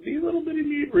be a little bit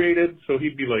inebriated, so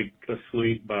he'd be like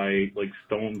asleep by, like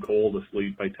stone cold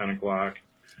asleep by 10 o'clock.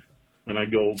 And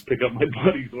I'd go pick up my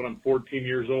buddies when I'm 14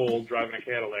 years old, driving a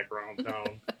Cadillac around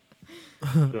town.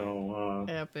 So,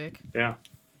 epic. Yeah.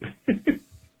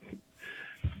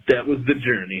 That was the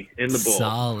journey in the bowl.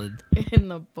 Solid. In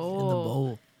the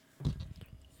bowl.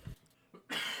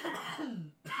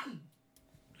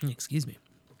 Excuse me.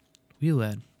 Wheel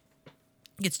lad.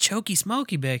 It's choky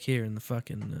smoky back here in the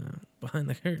fucking behind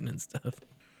the curtain and stuff.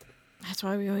 That's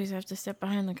why we always have to step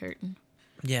behind the curtain.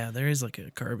 Yeah, there is like a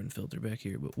carbon filter back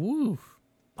here, but woo.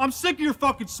 I'm sick of your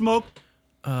fucking smoke.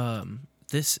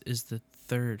 This is the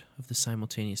third of the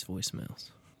simultaneous voicemails.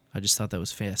 I just thought that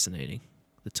was fascinating,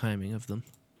 the timing of them.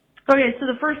 Okay, so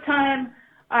the first time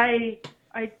I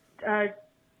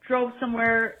drove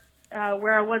somewhere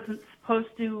where I wasn't supposed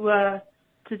to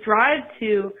drive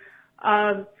to.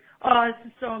 Oh, this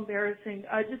is so embarrassing.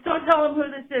 Just don't tell them who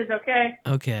this is, okay?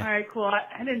 Okay. All right, cool.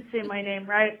 I didn't say my name,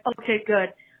 right? Okay,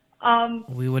 good.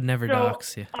 We would never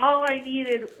dox you. All I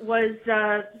needed was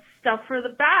stuff for the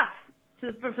bath,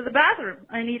 for the bathroom.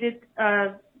 I needed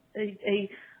a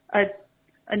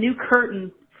new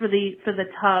curtain for the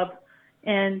tub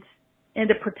and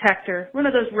a protector, one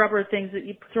of those rubber things that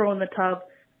you throw in the tub.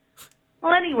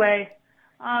 Well, anyway,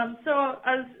 so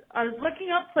I was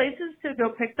looking up places to go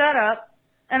pick that up.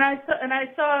 And I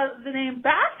saw the name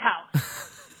Bathhouse.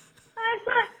 And I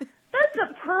thought, that's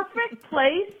a perfect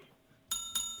place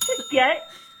to get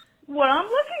what I'm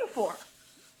looking for.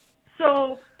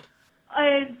 So,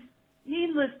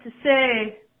 needless to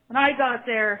say, when I got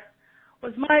there,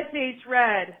 was my face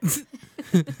red.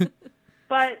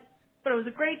 But it was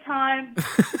a great time.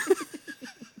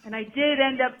 And I did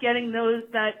end up getting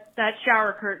that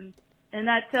shower curtain. And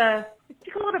that, did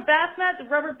you call it a bath mat? The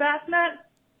rubber bath mat?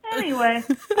 Anyway,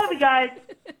 love you guys.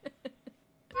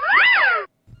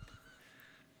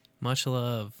 Much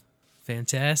love.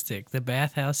 Fantastic. The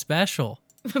Bathhouse Special.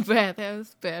 The Bathhouse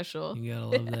Special. You gotta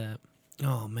love that.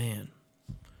 Oh, man.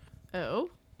 Oh?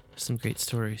 Some great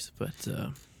stories, but,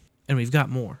 and we've got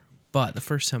more. But the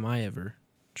first time I ever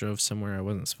drove somewhere I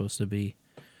wasn't supposed to be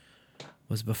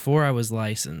was before I was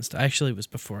licensed. Actually, it was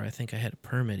before I think I had a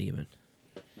permit even.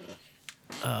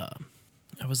 I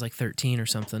was like 13 or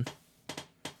something.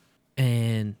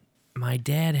 And my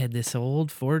dad had this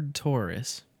old Ford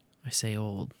Taurus. I say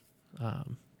old. It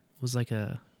was like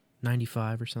a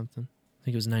 95 or something. I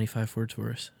think it was a 95 Ford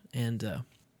Taurus. And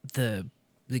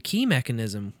the key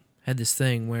mechanism had this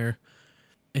thing where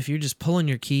if you're just pulling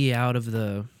your key out of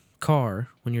the car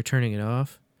when you're turning it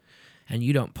off and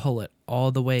you don't pull it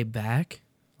all the way back,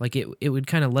 like it would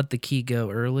kind of let the key go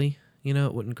early. You know,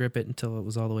 it wouldn't grip it until it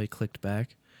was all the way clicked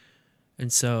back.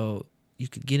 And so you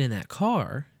could get in that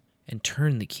car and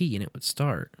turn the key and it would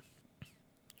start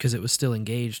because it was still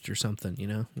engaged or something, you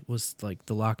know? It was like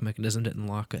the lock mechanism didn't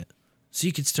lock it. So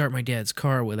you could start my dad's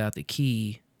car without the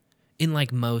key in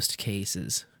like most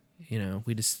cases, you know?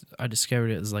 I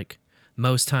discovered it was like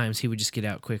most times he would just get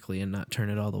out quickly and not turn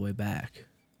it all the way back.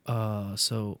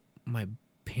 So my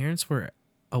parents were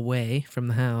away from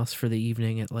the house for the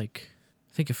evening at like,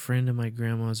 I think a friend of my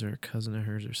grandma's or a cousin of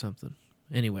hers or something.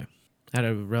 Anyway, at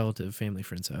a relative family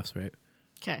friend's house, right?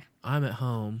 Okay. I'm at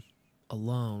home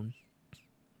alone.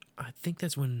 I think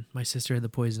that's when my sister had the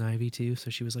poison ivy too,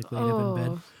 so she was like laid up in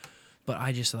bed. But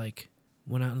I just like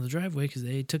went out in the driveway because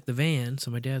they took the van, so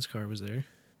my dad's car was there.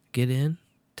 Get in,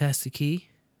 test the key,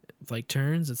 like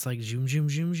turns. It's like zoom, zoom,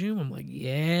 zoom, zoom. I'm like,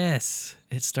 yes.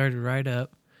 It started right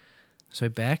up. So I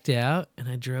backed out and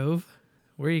I drove.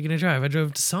 Where are you gonna drive? I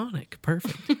drove to Sonic.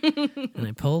 Perfect. And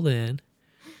I pulled in.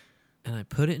 And I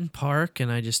put it in park,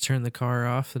 and I just turned the car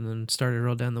off and then started to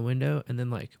roll down the window. And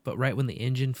then, but right when the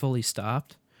engine fully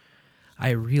stopped, I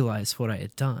realized what I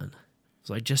had done.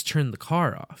 So I just turned the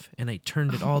car off, and I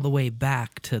turned it all the way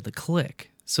back to the click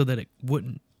so that it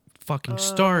wouldn't fucking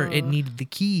start. It needed the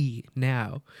key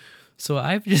now. So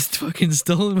I've just fucking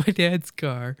stolen my dad's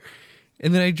car,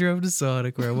 and then I drove to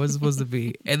Sonic where I wasn't supposed to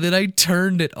be, and then I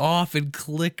turned it off and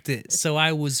clicked it. So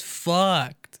I was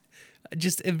fucked.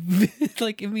 Just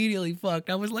like immediately fucked.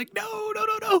 I was like, no.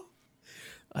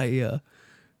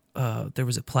 There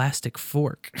was a plastic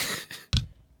fork.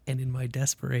 And in my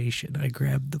desperation, I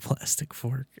grabbed the plastic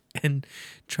fork and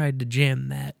tried to jam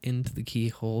that into the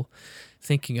keyhole,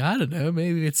 thinking, I don't know,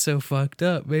 maybe it's so fucked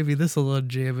up. Maybe this will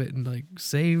unjam it and like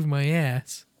save my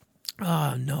ass.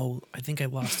 Oh, no. I think I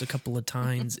lost a couple of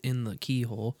tines in the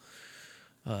keyhole,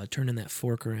 turning that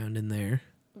fork around in there.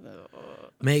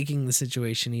 Making the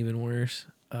situation even worse.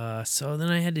 So then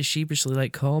I had to sheepishly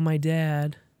call my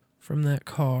dad from that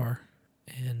car.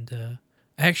 And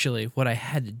actually what I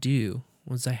had to do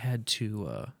was I had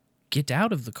to get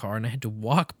out of the car and I had to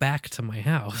walk back to my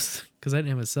house because I didn't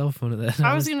have a cell phone at that time.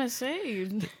 I was going to say.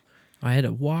 I had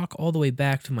to walk all the way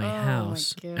back to my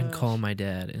house and call my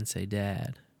dad and say,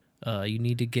 Dad, you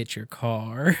need to get your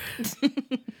car.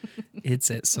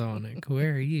 It's at Sonic.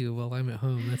 Where are you? Well, I'm at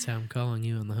home. That's how I'm calling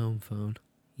you on the home phone.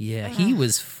 Yeah, he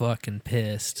was fucking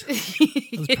pissed.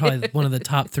 It was probably one of the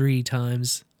top 3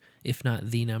 times, if not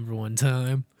the number 1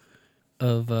 time,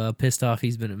 of pissed off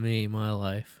he's been at me in my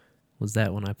life. Was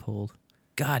that one I pulled.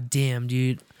 God damn,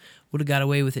 dude. Would have got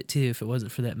away with it, too, if it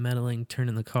wasn't for that meddling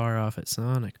turning the car off at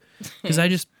Sonic. Because I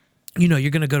just you know,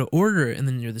 you're going to go to order it, and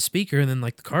then you're the speaker, and then,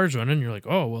 like, the car's running, and you're like,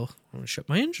 oh, well, I'm going to shut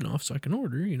my engine off so I can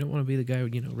order. You don't want to be the guy,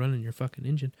 you know, running your fucking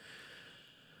engine.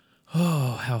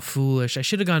 Oh, how foolish. I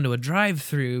should have gone to a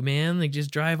drive-through, man. Like,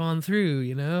 just drive on through,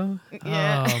 you know?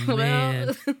 Yeah. Oh,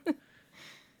 man.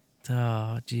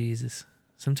 Oh, Jesus.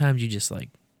 Sometimes you just, like,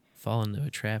 fall into a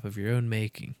trap of your own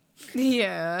making.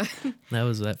 Yeah. That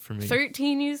was that for me.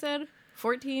 13, you said?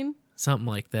 14? Something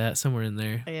like that, somewhere in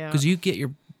there. Yeah. Because you get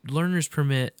your learner's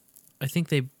permit, I think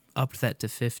they upped that to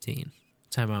 15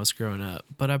 time I was growing up.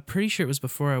 But I'm pretty sure it was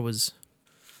before I was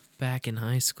back in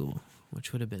high school,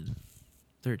 which would have been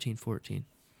 13, 14.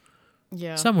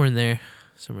 Yeah. Somewhere in there.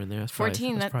 That's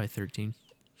 14, that's probably 13.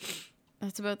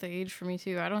 That's about the age for me,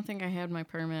 too. I don't think I had my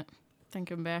permit,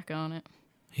 thinking back on it.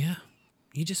 Yeah.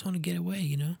 You just want to get away,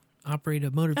 you know? Operate a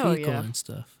motor vehicle and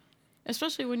stuff.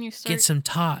 Especially when you start... Get some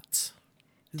tots.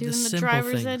 Doing the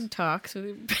driver's ed talks with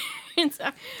your parents.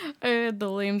 I had the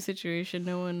lame situation.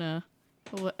 No one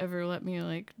will ever let me,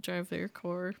 like, drive their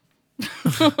car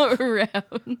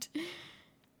around.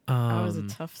 I was a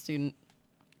tough student.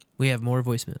 We have more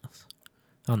voicemails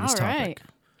on this topic.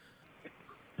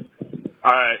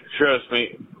 All right, trust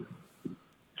me.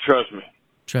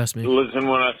 Listen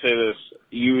when I say this.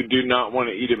 You do not want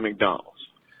to eat at McDonald's.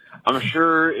 I'm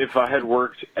sure if I had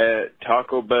worked at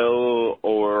Taco Bell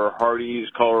or Hardee's,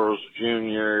 Carl's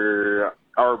Jr.,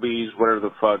 Arby's, whatever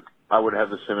the fuck, I would have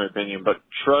the same opinion. But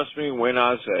trust me when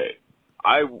I say,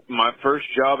 my first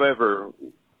job ever,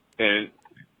 and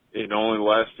it only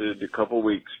lasted a couple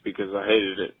weeks because I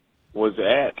hated it, was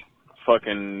at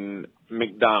fucking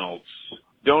McDonald's.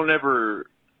 Don't ever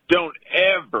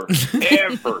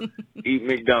eat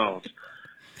McDonald's.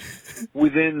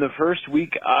 Within the first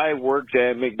week I worked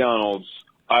at McDonald's,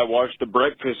 I watched the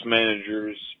breakfast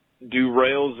managers do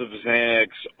rails of Xanax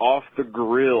off the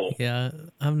grill. Yeah,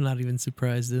 I'm not even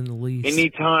surprised in the least.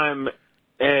 Anytime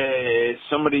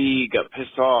somebody got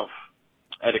pissed off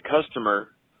at a customer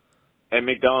at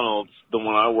McDonald's, the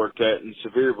one I worked at in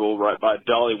Sevierville, right by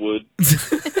Dollywood.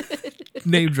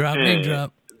 Name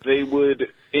drop. They would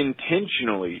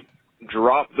intentionally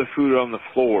drop the food on the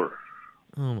floor.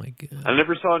 Oh, my God. I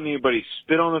never saw anybody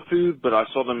spit on the food, but I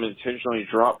saw them intentionally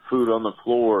drop food on the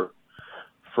floor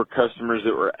for customers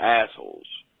that were assholes.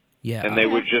 Yeah. And they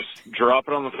would just drop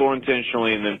it on the floor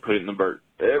intentionally and then put it in the bird.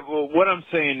 Well, what I'm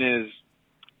saying is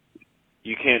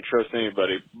you can't trust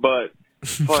anybody, but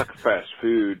fuck fast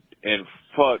food and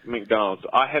fuck McDonald's.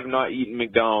 I have not eaten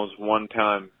McDonald's one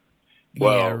time.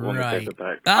 Well, yeah, let me take right.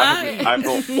 it back. I've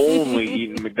only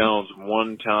eaten McDonald's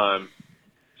one time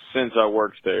since I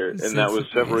worked there, and that was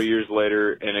several years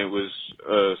later, and it was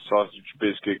a sausage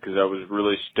biscuit because I was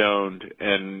really stoned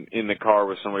and in the car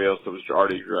with somebody else that was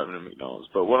already driving to McDonald's.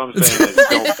 But what I'm saying is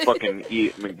don't fucking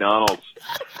eat McDonald's.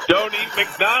 Don't eat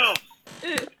McDonald's!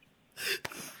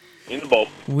 In the bowl.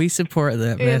 We support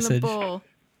that In message. the bowl.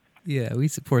 Yeah, we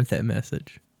support that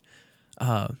message.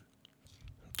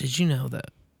 Did you know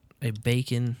that a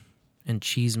bacon and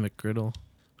cheese McGriddle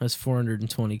has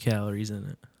 420 calories in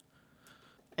it?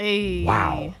 Hey.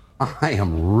 Wow. I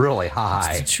am really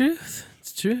high. It's the truth.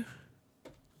 It's true.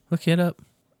 Look it up.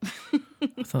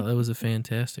 I thought that was a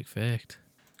fantastic fact.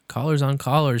 Callers on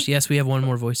callers. Yes, we have one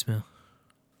more voicemail.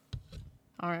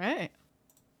 All right.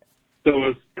 So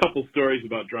a couple stories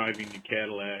about driving a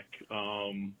Cadillac.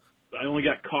 I only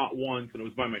got caught once, and it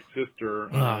was by my sister.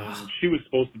 She was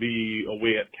supposed to be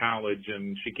away at college,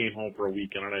 and she came home for a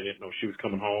weekend, and I didn't know she was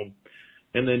coming home.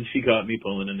 And then she caught me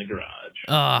pulling in the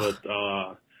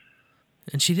garage.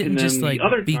 And she didn't and just, like, the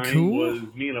other be time cool? was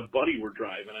me and a buddy were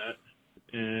driving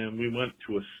it, and we went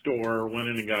to a store, went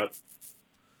in and got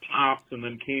pops, and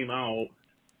then came out,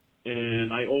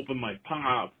 and I opened my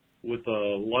pop with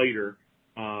a lighter,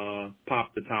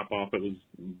 popped the top off. It was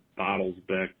bottles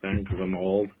back then because I'm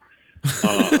old.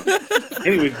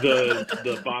 Anyways,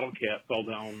 the bottle cap fell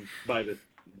down by the,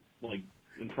 like,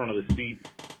 in front of the seat,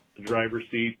 the driver's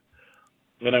seat.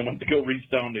 Then I went to go reach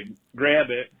down to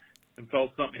grab it and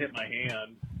felt something hit my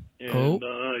hand. And,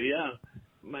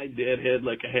 my dad had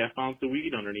like a half ounce of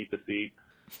weed underneath the seat.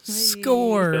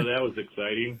 Score! So that was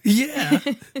exciting. Yeah.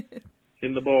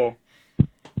 In the bowl.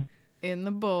 In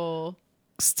the bowl.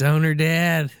 Stoner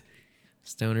dad.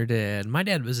 My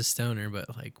dad was a stoner,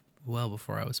 but, like, well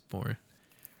before I was born.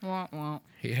 Wah, wah.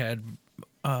 He had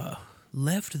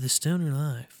left the stoner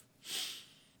life.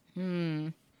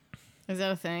 Is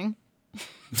that a thing?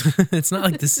 It's not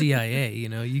like the CIA, you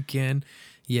know. You can,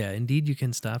 indeed you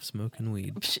can stop smoking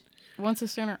weed. Once a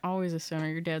stoner, always a stoner.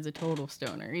 Your dad's a total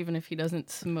stoner, even if he doesn't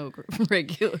smoke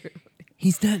regularly.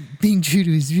 He's not being true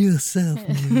to his real self.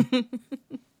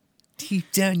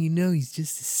 Deep down, you know he's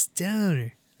just a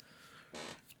stoner.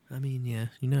 I mean, yeah,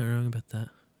 you're not wrong about that.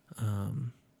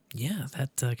 Yeah,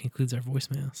 that concludes our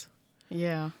voicemails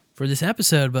Yeah. for this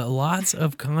episode, but lots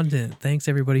of content. Thanks,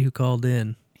 everybody who called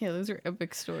in. Yeah, those are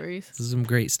epic stories. There's some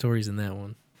great stories in that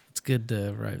one. It's good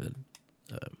to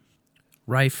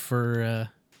rife for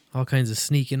all kinds of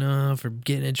sneaking off or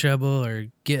getting in trouble or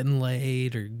getting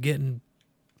laid or getting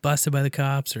busted by the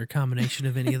cops or a combination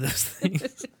of any of those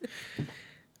things.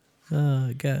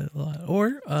 Got a lot.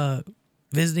 Or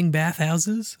visiting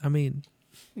bathhouses. I mean,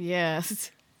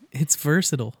 Yes. it's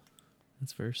versatile.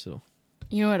 It's versatile.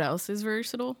 You know what else is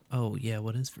versatile? Oh, yeah,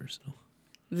 what is versatile?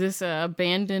 This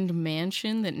abandoned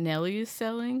mansion that Nelly is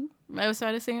selling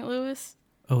outside of St. Louis.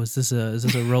 Oh, is this a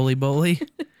roly-boly?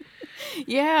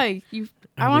 Yeah,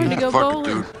 I wanted to go Fuck it,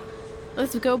 bowling. dude.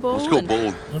 Let's go bowling. Let's go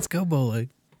bowling. Let's go bowling.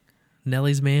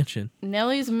 Nellie's Mansion.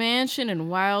 Nellie's Mansion in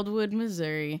Wildwood,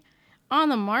 Missouri, on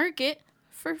the market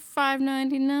for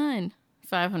 $599,000.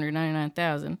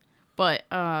 $599,000. But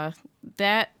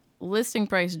that listing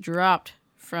price dropped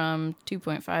from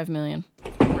 $2.5 million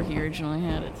where he originally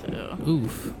had it. So.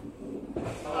 Oof.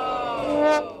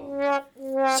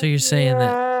 So you're saying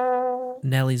that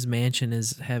Nellie's Mansion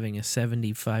is having a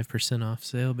 75% off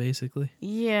sale, basically?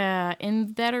 Yeah,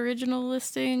 and that original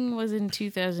listing was in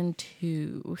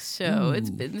 2002, so it's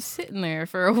Ooh. been sitting there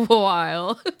for a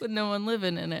while with no one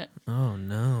living in it. Oh,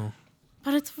 no.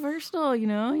 But it's versatile, you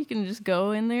know? You can just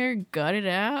go in there, gut it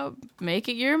out, make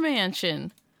it your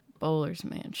mansion. Bowler's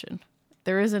Mansion.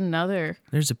 There is another.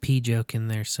 There's a pee joke in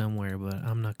there somewhere, but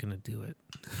I'm not going to do it.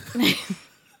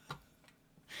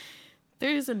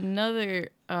 There's another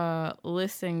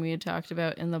listing we had talked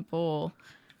about in the bowl,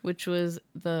 which was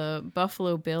the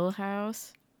Buffalo Bill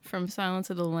house from Silence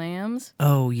of the Lambs.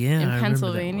 Oh, yeah. In I remember that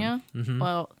Pennsylvania. one. Mhm.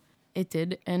 Well, it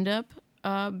did end up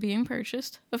being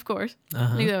purchased, of course.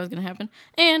 Uh-huh. I knew that was going to happen.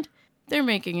 And they're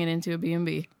making it into a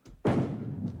B&B.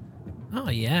 Oh,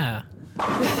 yeah.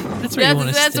 That's where you want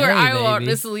to stay, That's where I baby. want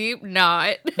to sleep,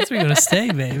 not. That's where you want to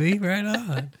stay, baby. Right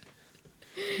on.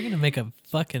 You're going to make a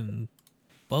fucking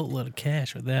boatload of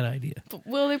cash with that idea. But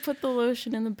will they put the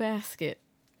lotion in the basket?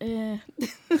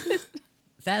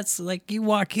 That's like you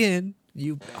walk in,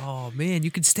 oh man,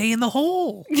 you could stay in the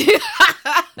hole.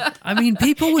 I mean,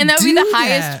 people would and that would do be the that.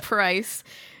 highest price.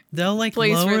 They'll like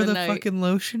place for lower the the night. fucking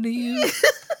lotion to you.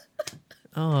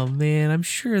 Oh man, I'm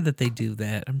sure that they do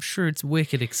that. I'm sure it's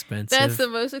wicked expensive. That's the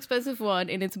most expensive one,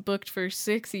 and it's booked for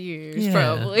 6 years, Yeah.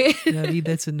 probably. I mean,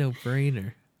 that's a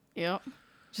no-brainer. Yep.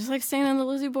 Just like staying in the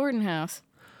Lizzie Borden house.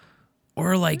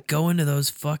 Or like going to those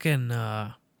fucking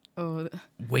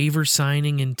waiver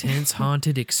signing intense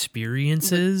haunted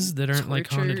experiences that aren't like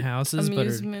haunted torture houses, but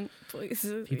amusement are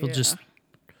places.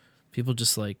 people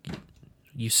just like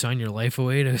you sign your life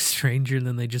away to a stranger and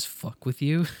then they just fuck with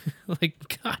you.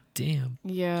 Like, god damn.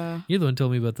 Yeah. You're the one who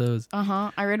told me about those.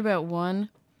 Uh-huh. I read about one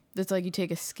that's like you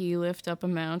take a ski lift up a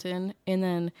mountain, and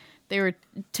then they were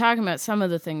talking about some of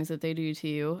the things that they do to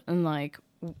you, and like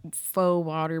faux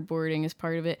waterboarding is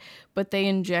part of it, but they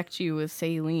inject you with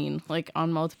saline like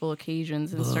on multiple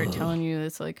occasions and start telling you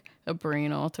it's like a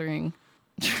brain altering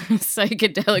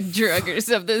psychedelic drug or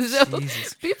something. So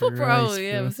people Christ, probably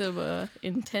bro. have some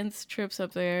intense trips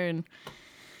up there, and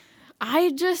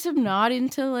I just am not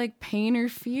into like pain or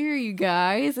fear, you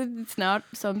guys. It's not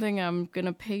something I'm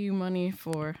gonna pay you money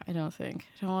for. I don't think.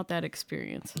 I don't want that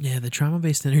experience. Yeah, the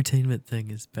trauma-based entertainment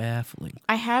thing is baffling.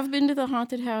 I have been to the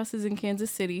haunted houses in Kansas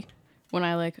City when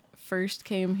I like first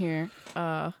came here.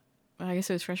 I guess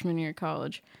it was freshman year of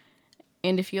college.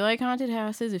 And if you like haunted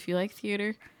houses, if you like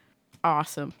theater,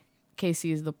 awesome.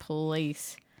 KC is the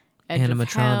place. Edge of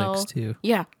Animatronics, Hell. too.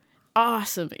 Yeah.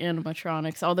 Awesome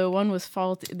animatronics. Although one was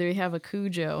faulty. They have a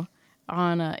Cujo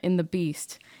on in the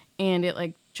Beast, and it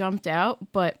like jumped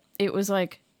out, but it was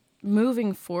like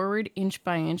moving forward inch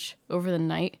by inch over the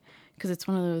night because it's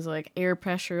one of those like air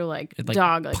pressure like, It, like,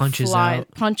 dog like punches flies,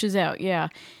 out. punches out. Yeah,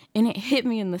 and it hit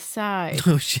me in the side.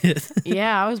 Oh shit.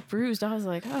 Yeah, I was bruised. I was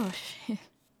like, oh shit.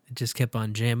 It just kept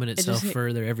on jamming itself hit-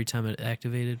 further every time it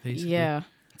activated, basically. Yeah.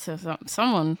 So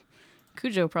someone,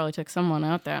 Cujo probably took someone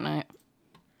out that night.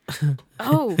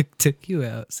 Oh. Took you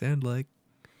out, sound like.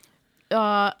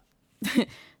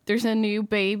 There's a new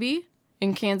baby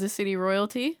in Kansas City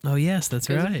royalty. Oh, yes, that's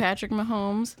Because of right. Patrick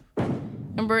Mahomes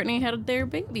and Brittany had their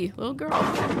baby, little girl.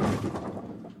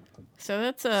 So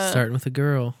that's Starting with a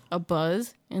girl. a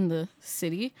buzz in the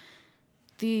city.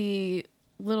 The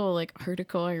little like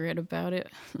article I read about it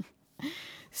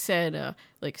said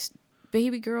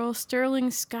baby girl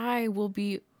Sterling Sky will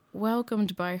be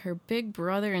welcomed by her big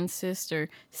brother and sister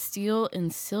Steel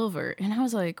and Silver. And I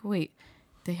was like, wait,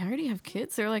 they already have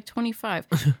kids? They're like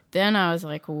 25. Then I was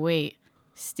like, wait,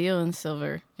 Steel and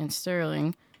Silver and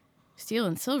Sterling Steel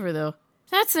and Silver, though,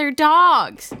 that's their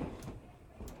dogs.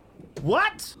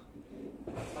 What?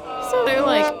 So they're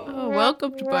like, oh,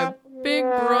 welcome to my big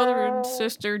brother and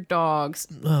sister dogs.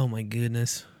 Oh my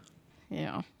goodness.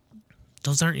 Yeah.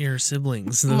 Those aren't your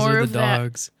siblings. Those are the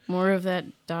dogs. More of that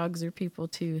dogs are people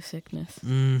too sickness.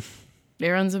 Mm. It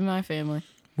runs in my family.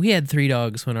 We had 3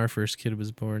 dogs when our first kid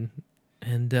was born.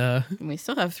 And we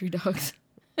still have 3 dogs.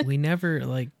 we never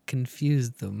like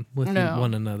confused them with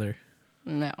one another.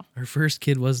 No. Our first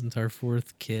kid wasn't our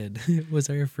 4th kid. It was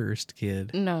our first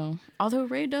kid. No. Although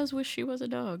Ray does wish she was a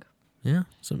dog. Yeah,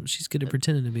 so she's good at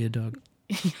pretending to be a dog.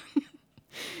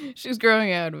 She's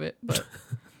growing out of it, but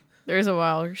there's a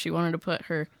while where she wanted to put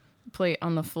her plate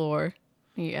on the floor,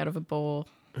 eat out of a bowl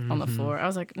on the floor. I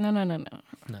was like, no.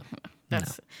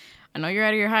 That's. No. I know you're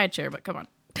out of your high chair, but come on.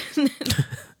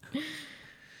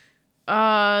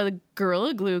 The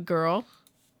Gorilla Glue girl.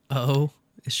 Oh,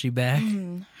 is she back?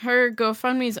 Her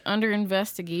GoFundMe's under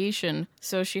investigation,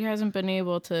 so she hasn't been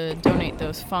able to donate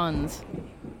those funds.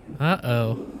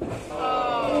 Uh-oh.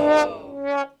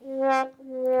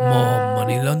 More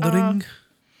money laundering?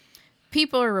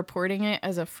 People are reporting it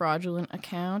as a fraudulent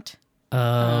account.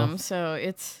 So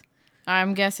it's...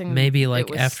 I'm guessing... Maybe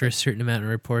like after a certain amount of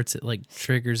reports, it like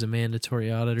triggers a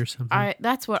mandatory audit or something?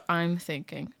 That's what I'm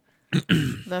thinking.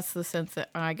 That's the sense that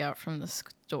I got from the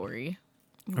story.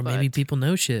 Or maybe people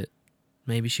know shit.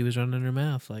 Maybe she was running her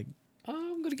mouth like, oh,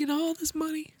 I'm going to get all this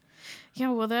money.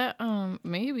 Yeah, well, that,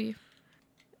 maybe.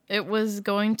 It was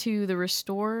going to the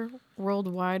Restore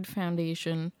Worldwide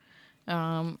Foundation.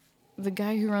 The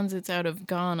guy who runs it's out of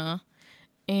Ghana.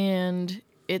 And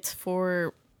it's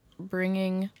for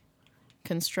bringing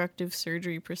constructive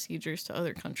surgery procedures to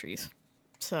other countries.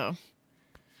 So,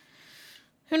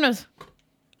 who knows?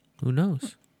 Who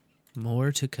knows?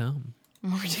 More to come.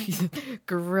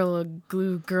 Gorilla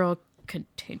Glue girl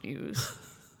continues.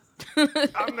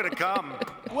 I'm gonna come.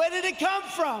 Where did it come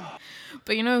from?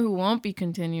 But you know who won't be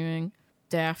continuing?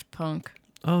 Daft Punk.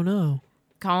 Oh no.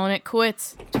 Calling it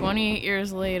quits 28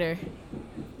 years later.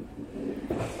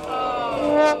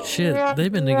 Shit,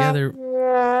 they've been together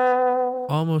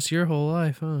almost your whole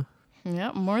life, huh?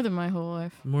 Yeah, more than my whole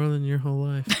life. More than your whole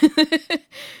life.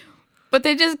 But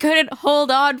they just couldn't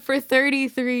hold on for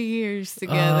 33 years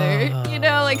together. You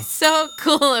know, like so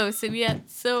close and yet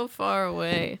so far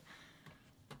away.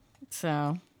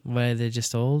 So. Why, are they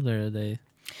just old or are they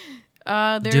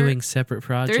doing separate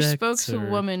projects? Their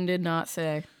spokeswoman did not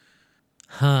say.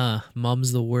 Huh.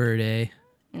 Mum's the word, eh?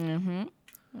 Yep.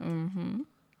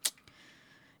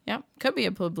 Could be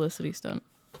a publicity stunt.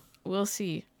 We'll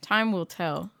see. Time will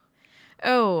tell.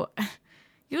 Oh,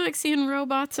 you like seeing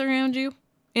robots around you?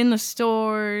 In the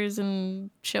stores and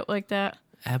shit like that?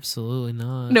 Absolutely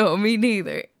not. No, me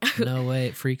neither. No way.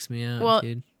 It freaks me out,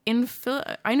 dude.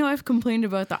 I know I've complained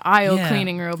about the aisle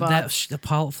cleaning robots. The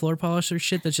floor polisher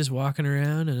shit that's just walking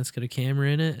around and it's got a camera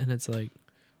in it and it's like,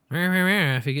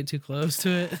 if you get too close to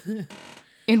it.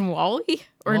 In Wall-E?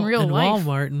 Or in real life?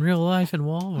 Walmart. In real life in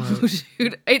Walmart. Oh,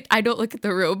 dude. I don't look at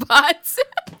the robots.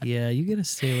 Yeah, you gotta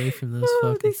stay away from those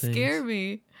fucking they things. They scare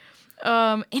me.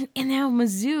 And now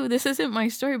Mizzou, this isn't my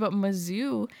story, but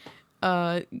Mizzou,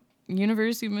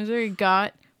 University of Missouri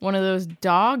got one of those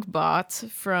dog bots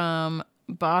from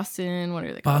Boston, what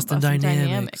are they called? Boston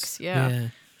Dynamics. Yeah.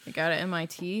 They got it at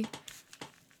MIT.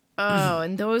 Oh,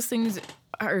 and those things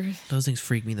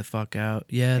freak me the fuck out.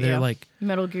 Yeah, they're like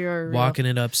Metal Gear walking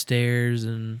it upstairs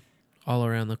and all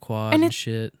around the quad and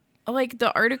shit. Like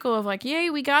the article of like, yay,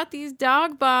 we got these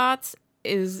dog bots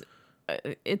is...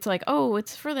 It's like, oh,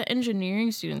 it's for the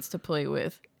engineering students to play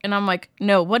with. And I'm like,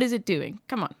 no, what is it doing?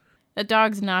 Come on. That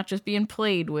dog's not just being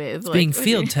played with. It's being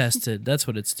field tested. That's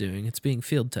what it's doing. It's being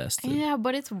field tested. Yeah,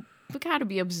 but we got to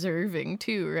be observing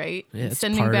too, right? Yeah, it's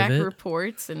sending part back of it.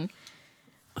 reports. And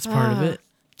it's part of it.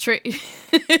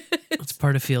 It's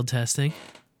part of field testing.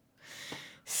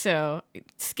 So,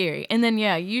 it's scary. And then,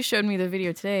 yeah, you showed me the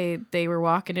video today. They were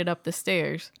walking it up the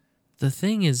stairs. The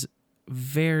thing is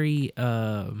very...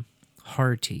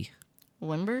 hearty.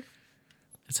 Limber?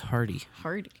 It's hardy.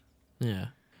 Hardy. Yeah.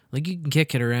 Like you can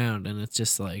kick it around and it's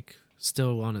just like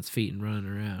still on its feet and running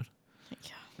around.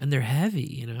 Yeah. And they're heavy,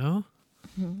 you know?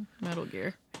 Metal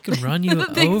Gear. It can run you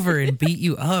over and beat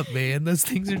you up, man. Those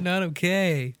things are not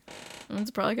okay.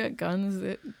 It's probably got guns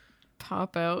that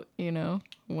pop out, you know,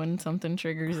 when something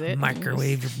triggers it.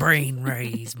 Microwave your brain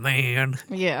rays, man.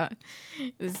 Yeah.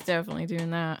 It's definitely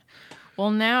doing that.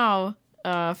 Well, now...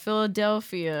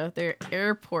 Philadelphia, their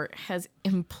airport has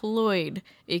employed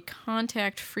a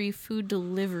contact-free food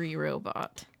delivery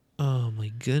robot. Oh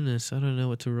my goodness, I don't know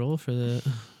what to roll for that.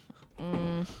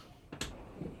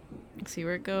 Let's see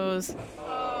where it goes.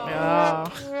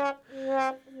 Oh.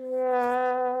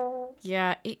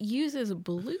 Yeah, it uses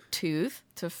Bluetooth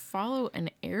to follow an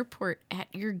airport at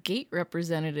your gate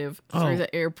representative through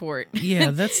the airport. Yeah,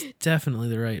 that's definitely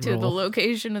the right to role. the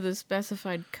location of the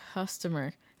specified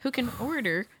customer who can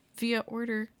order via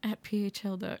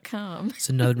order@phl.com. It's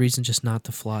another reason just not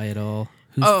to fly at all.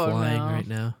 Who's flying right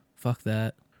now? Fuck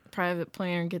that. Private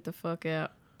plane, get the fuck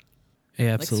out.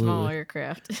 Yeah, absolutely. Like small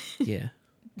aircraft. Yeah.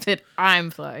 That I'm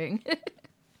flying.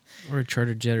 Or a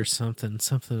charter jet or something.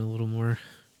 Something a little more...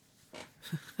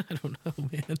 I don't know,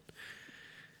 man.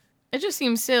 It just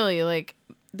seems silly. Like,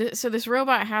 so this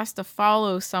robot has to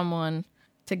follow someone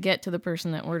to get to the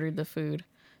person that ordered the food.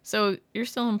 So you're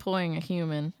still employing a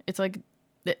human. It's like,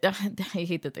 I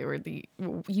hate that they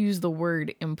use the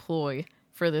word employ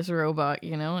for this robot,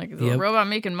 you know? Like, is the robot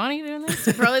making money doing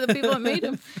this? Probably the people that made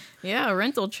him. Yeah, a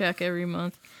rental check every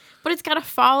month. But it's got to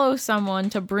follow someone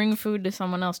to bring food to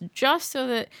someone else just so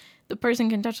that the person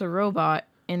can touch the robot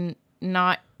and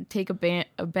not take a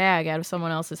bag out of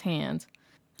someone else's hands.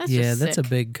 That's a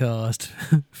big cost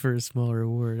for a small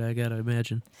reward, I gotta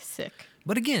imagine. Sick.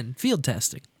 But again, field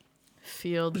testing.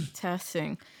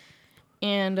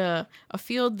 And a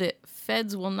field that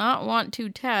feds will not want to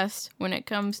test when it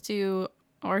comes to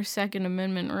our Second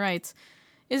Amendment rights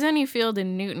is any field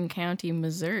in Newton County,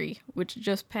 Missouri, which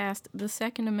just passed the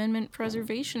Second Amendment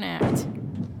Preservation Act.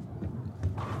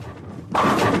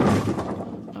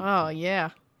 Oh, yeah.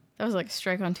 That was like a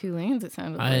strike on 2 lanes, it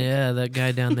sounded like. Yeah, that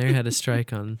guy down there had a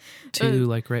strike on 2,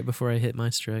 like right before I hit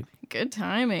my strike. Good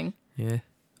timing. Yeah,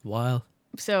 wild.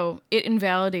 So it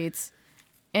invalidates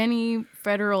any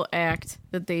federal act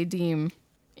that they deem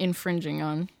infringing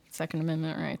on Second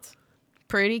Amendment rights.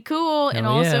 Pretty cool. And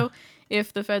also,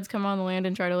 if the feds come on the land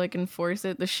and try to like enforce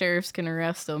it, the sheriffs can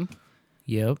arrest them.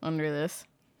 Yep. Under this.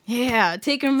 Yeah,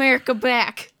 taking America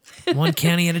back. One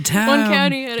county at a time. One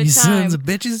county at a time. You sons of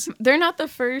bitches. They're not the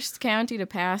first county to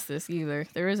pass this either.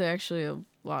 There is actually a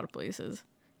lot of places,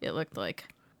 it looked like.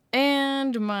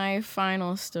 And my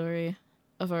final story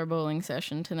of our bowling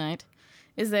session tonight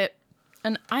is that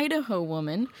an Idaho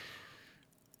woman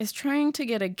is trying to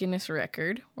get a Guinness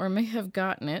record, or may have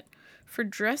gotten it, for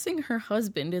dressing her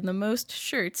husband in the most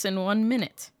shirts in 1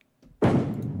 minute.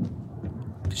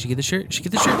 Did she get the shirt? She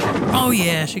get the shirt? Oh,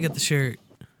 yeah, she got the shirt.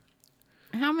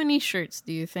 How many shirts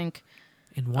do you think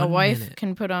in 1 a wife minute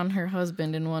can put on her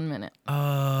husband in 1 minute?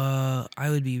 I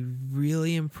would be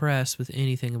really impressed with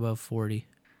anything above 40.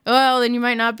 Well, then you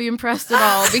might not be impressed at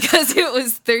all because it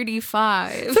was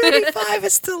 35. 35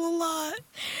 is still a lot.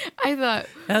 I thought...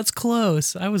 That's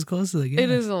close. I was close to the guess.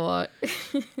 It is a lot.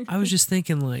 I was just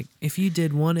thinking, like, if you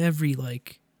did one every,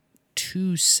 like,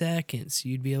 2 seconds,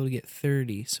 you'd be able to get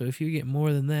 30. So if you get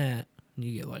more than that, and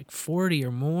you get, like, 40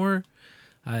 or more,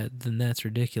 then that's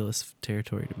ridiculous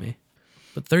territory to me.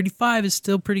 But 35 is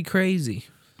still pretty crazy.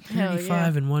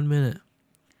 35 in 1 minute.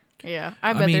 Yeah,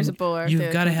 I bet there's a bowler out there.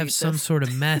 You've got to have some sort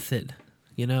of method,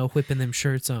 you know, whipping them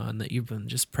shirts on that you've been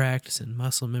just practicing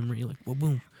muscle memory, like whoa,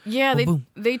 boom. Yeah,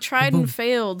 they tried whoa, and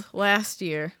failed last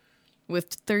year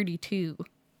with 32.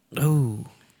 Oh.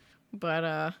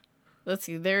 But let's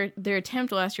see, their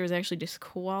attempt last year was actually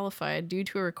disqualified due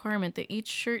to a requirement that each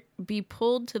shirt be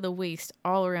pulled to the waist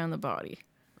all around the body.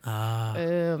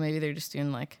 Oh, maybe they're just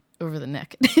doing like over the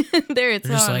neck. There it's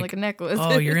on like a necklace.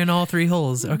 Oh, you're in all 3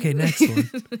 holes. Okay, next one.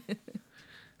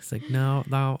 It's like, no,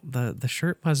 the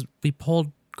shirt must be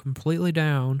pulled completely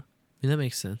down. I mean, that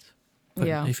makes sense.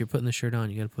 But if you're putting the shirt on,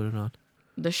 you got to put it on.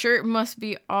 The shirt must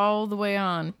be all the way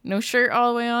on. No shirt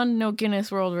all the way on, no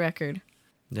Guinness World Record.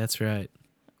 That's right.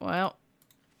 Well,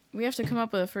 we have to come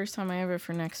up with a first time I ever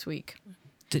for next week.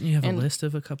 Didn't you have a list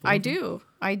of a couple? I do.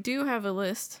 I do have a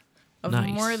list of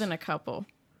more than a couple.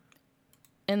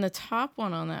 And the top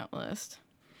one on that list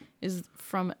is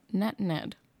from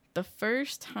NetNed. The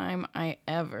first time I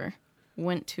ever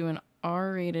went to an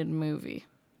R-rated movie.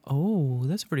 Oh,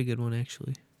 that's a pretty good one,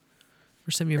 actually.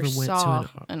 First time you ever went to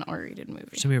an R-rated movie.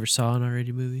 First time you ever saw an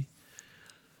R-rated movie.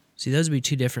 See, those would be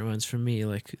 2 different ones for me,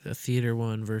 like a theater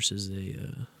one versus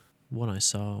a one I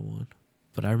saw one.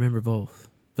 But I remember both.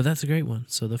 But that's a great one.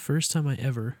 So the first time I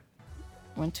ever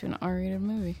went to an R-rated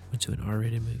movie.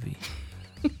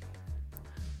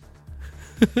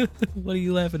 What are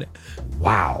you laughing at?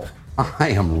 Wow, I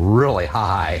am really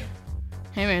high.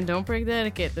 Hey man, don't break the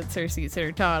etiquette that Sir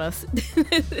Caesar taught us.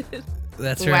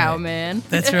 That's right. Wow, man.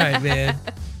 That's right, man.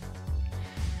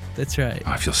 That's right.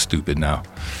 I feel stupid now.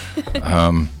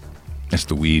 It's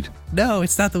the weed. No,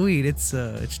 it's not the weed. It's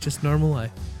just normal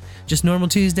life. Just normal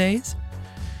Tuesdays.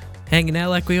 Hanging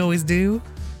out like we always do.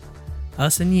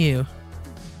 Us and you.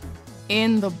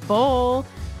 In the bowl,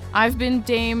 I've been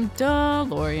Dame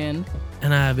DeLorean.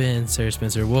 And I've been Sir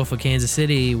Spencer Wolf of Kansas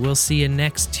City. We'll see you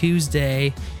next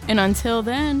Tuesday. And until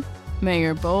then, may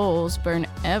your bowls burn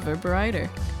ever brighter.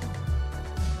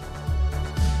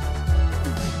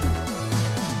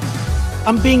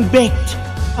 I'm being baked.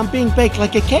 I'm being baked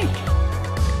like a cake.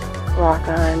 Rock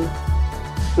on.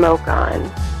 Smoke on.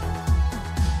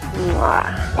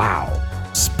 Mwah.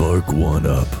 Wow. Spark one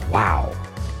up. Wow.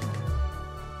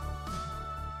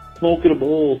 Smoke in a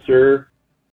bowl, sir.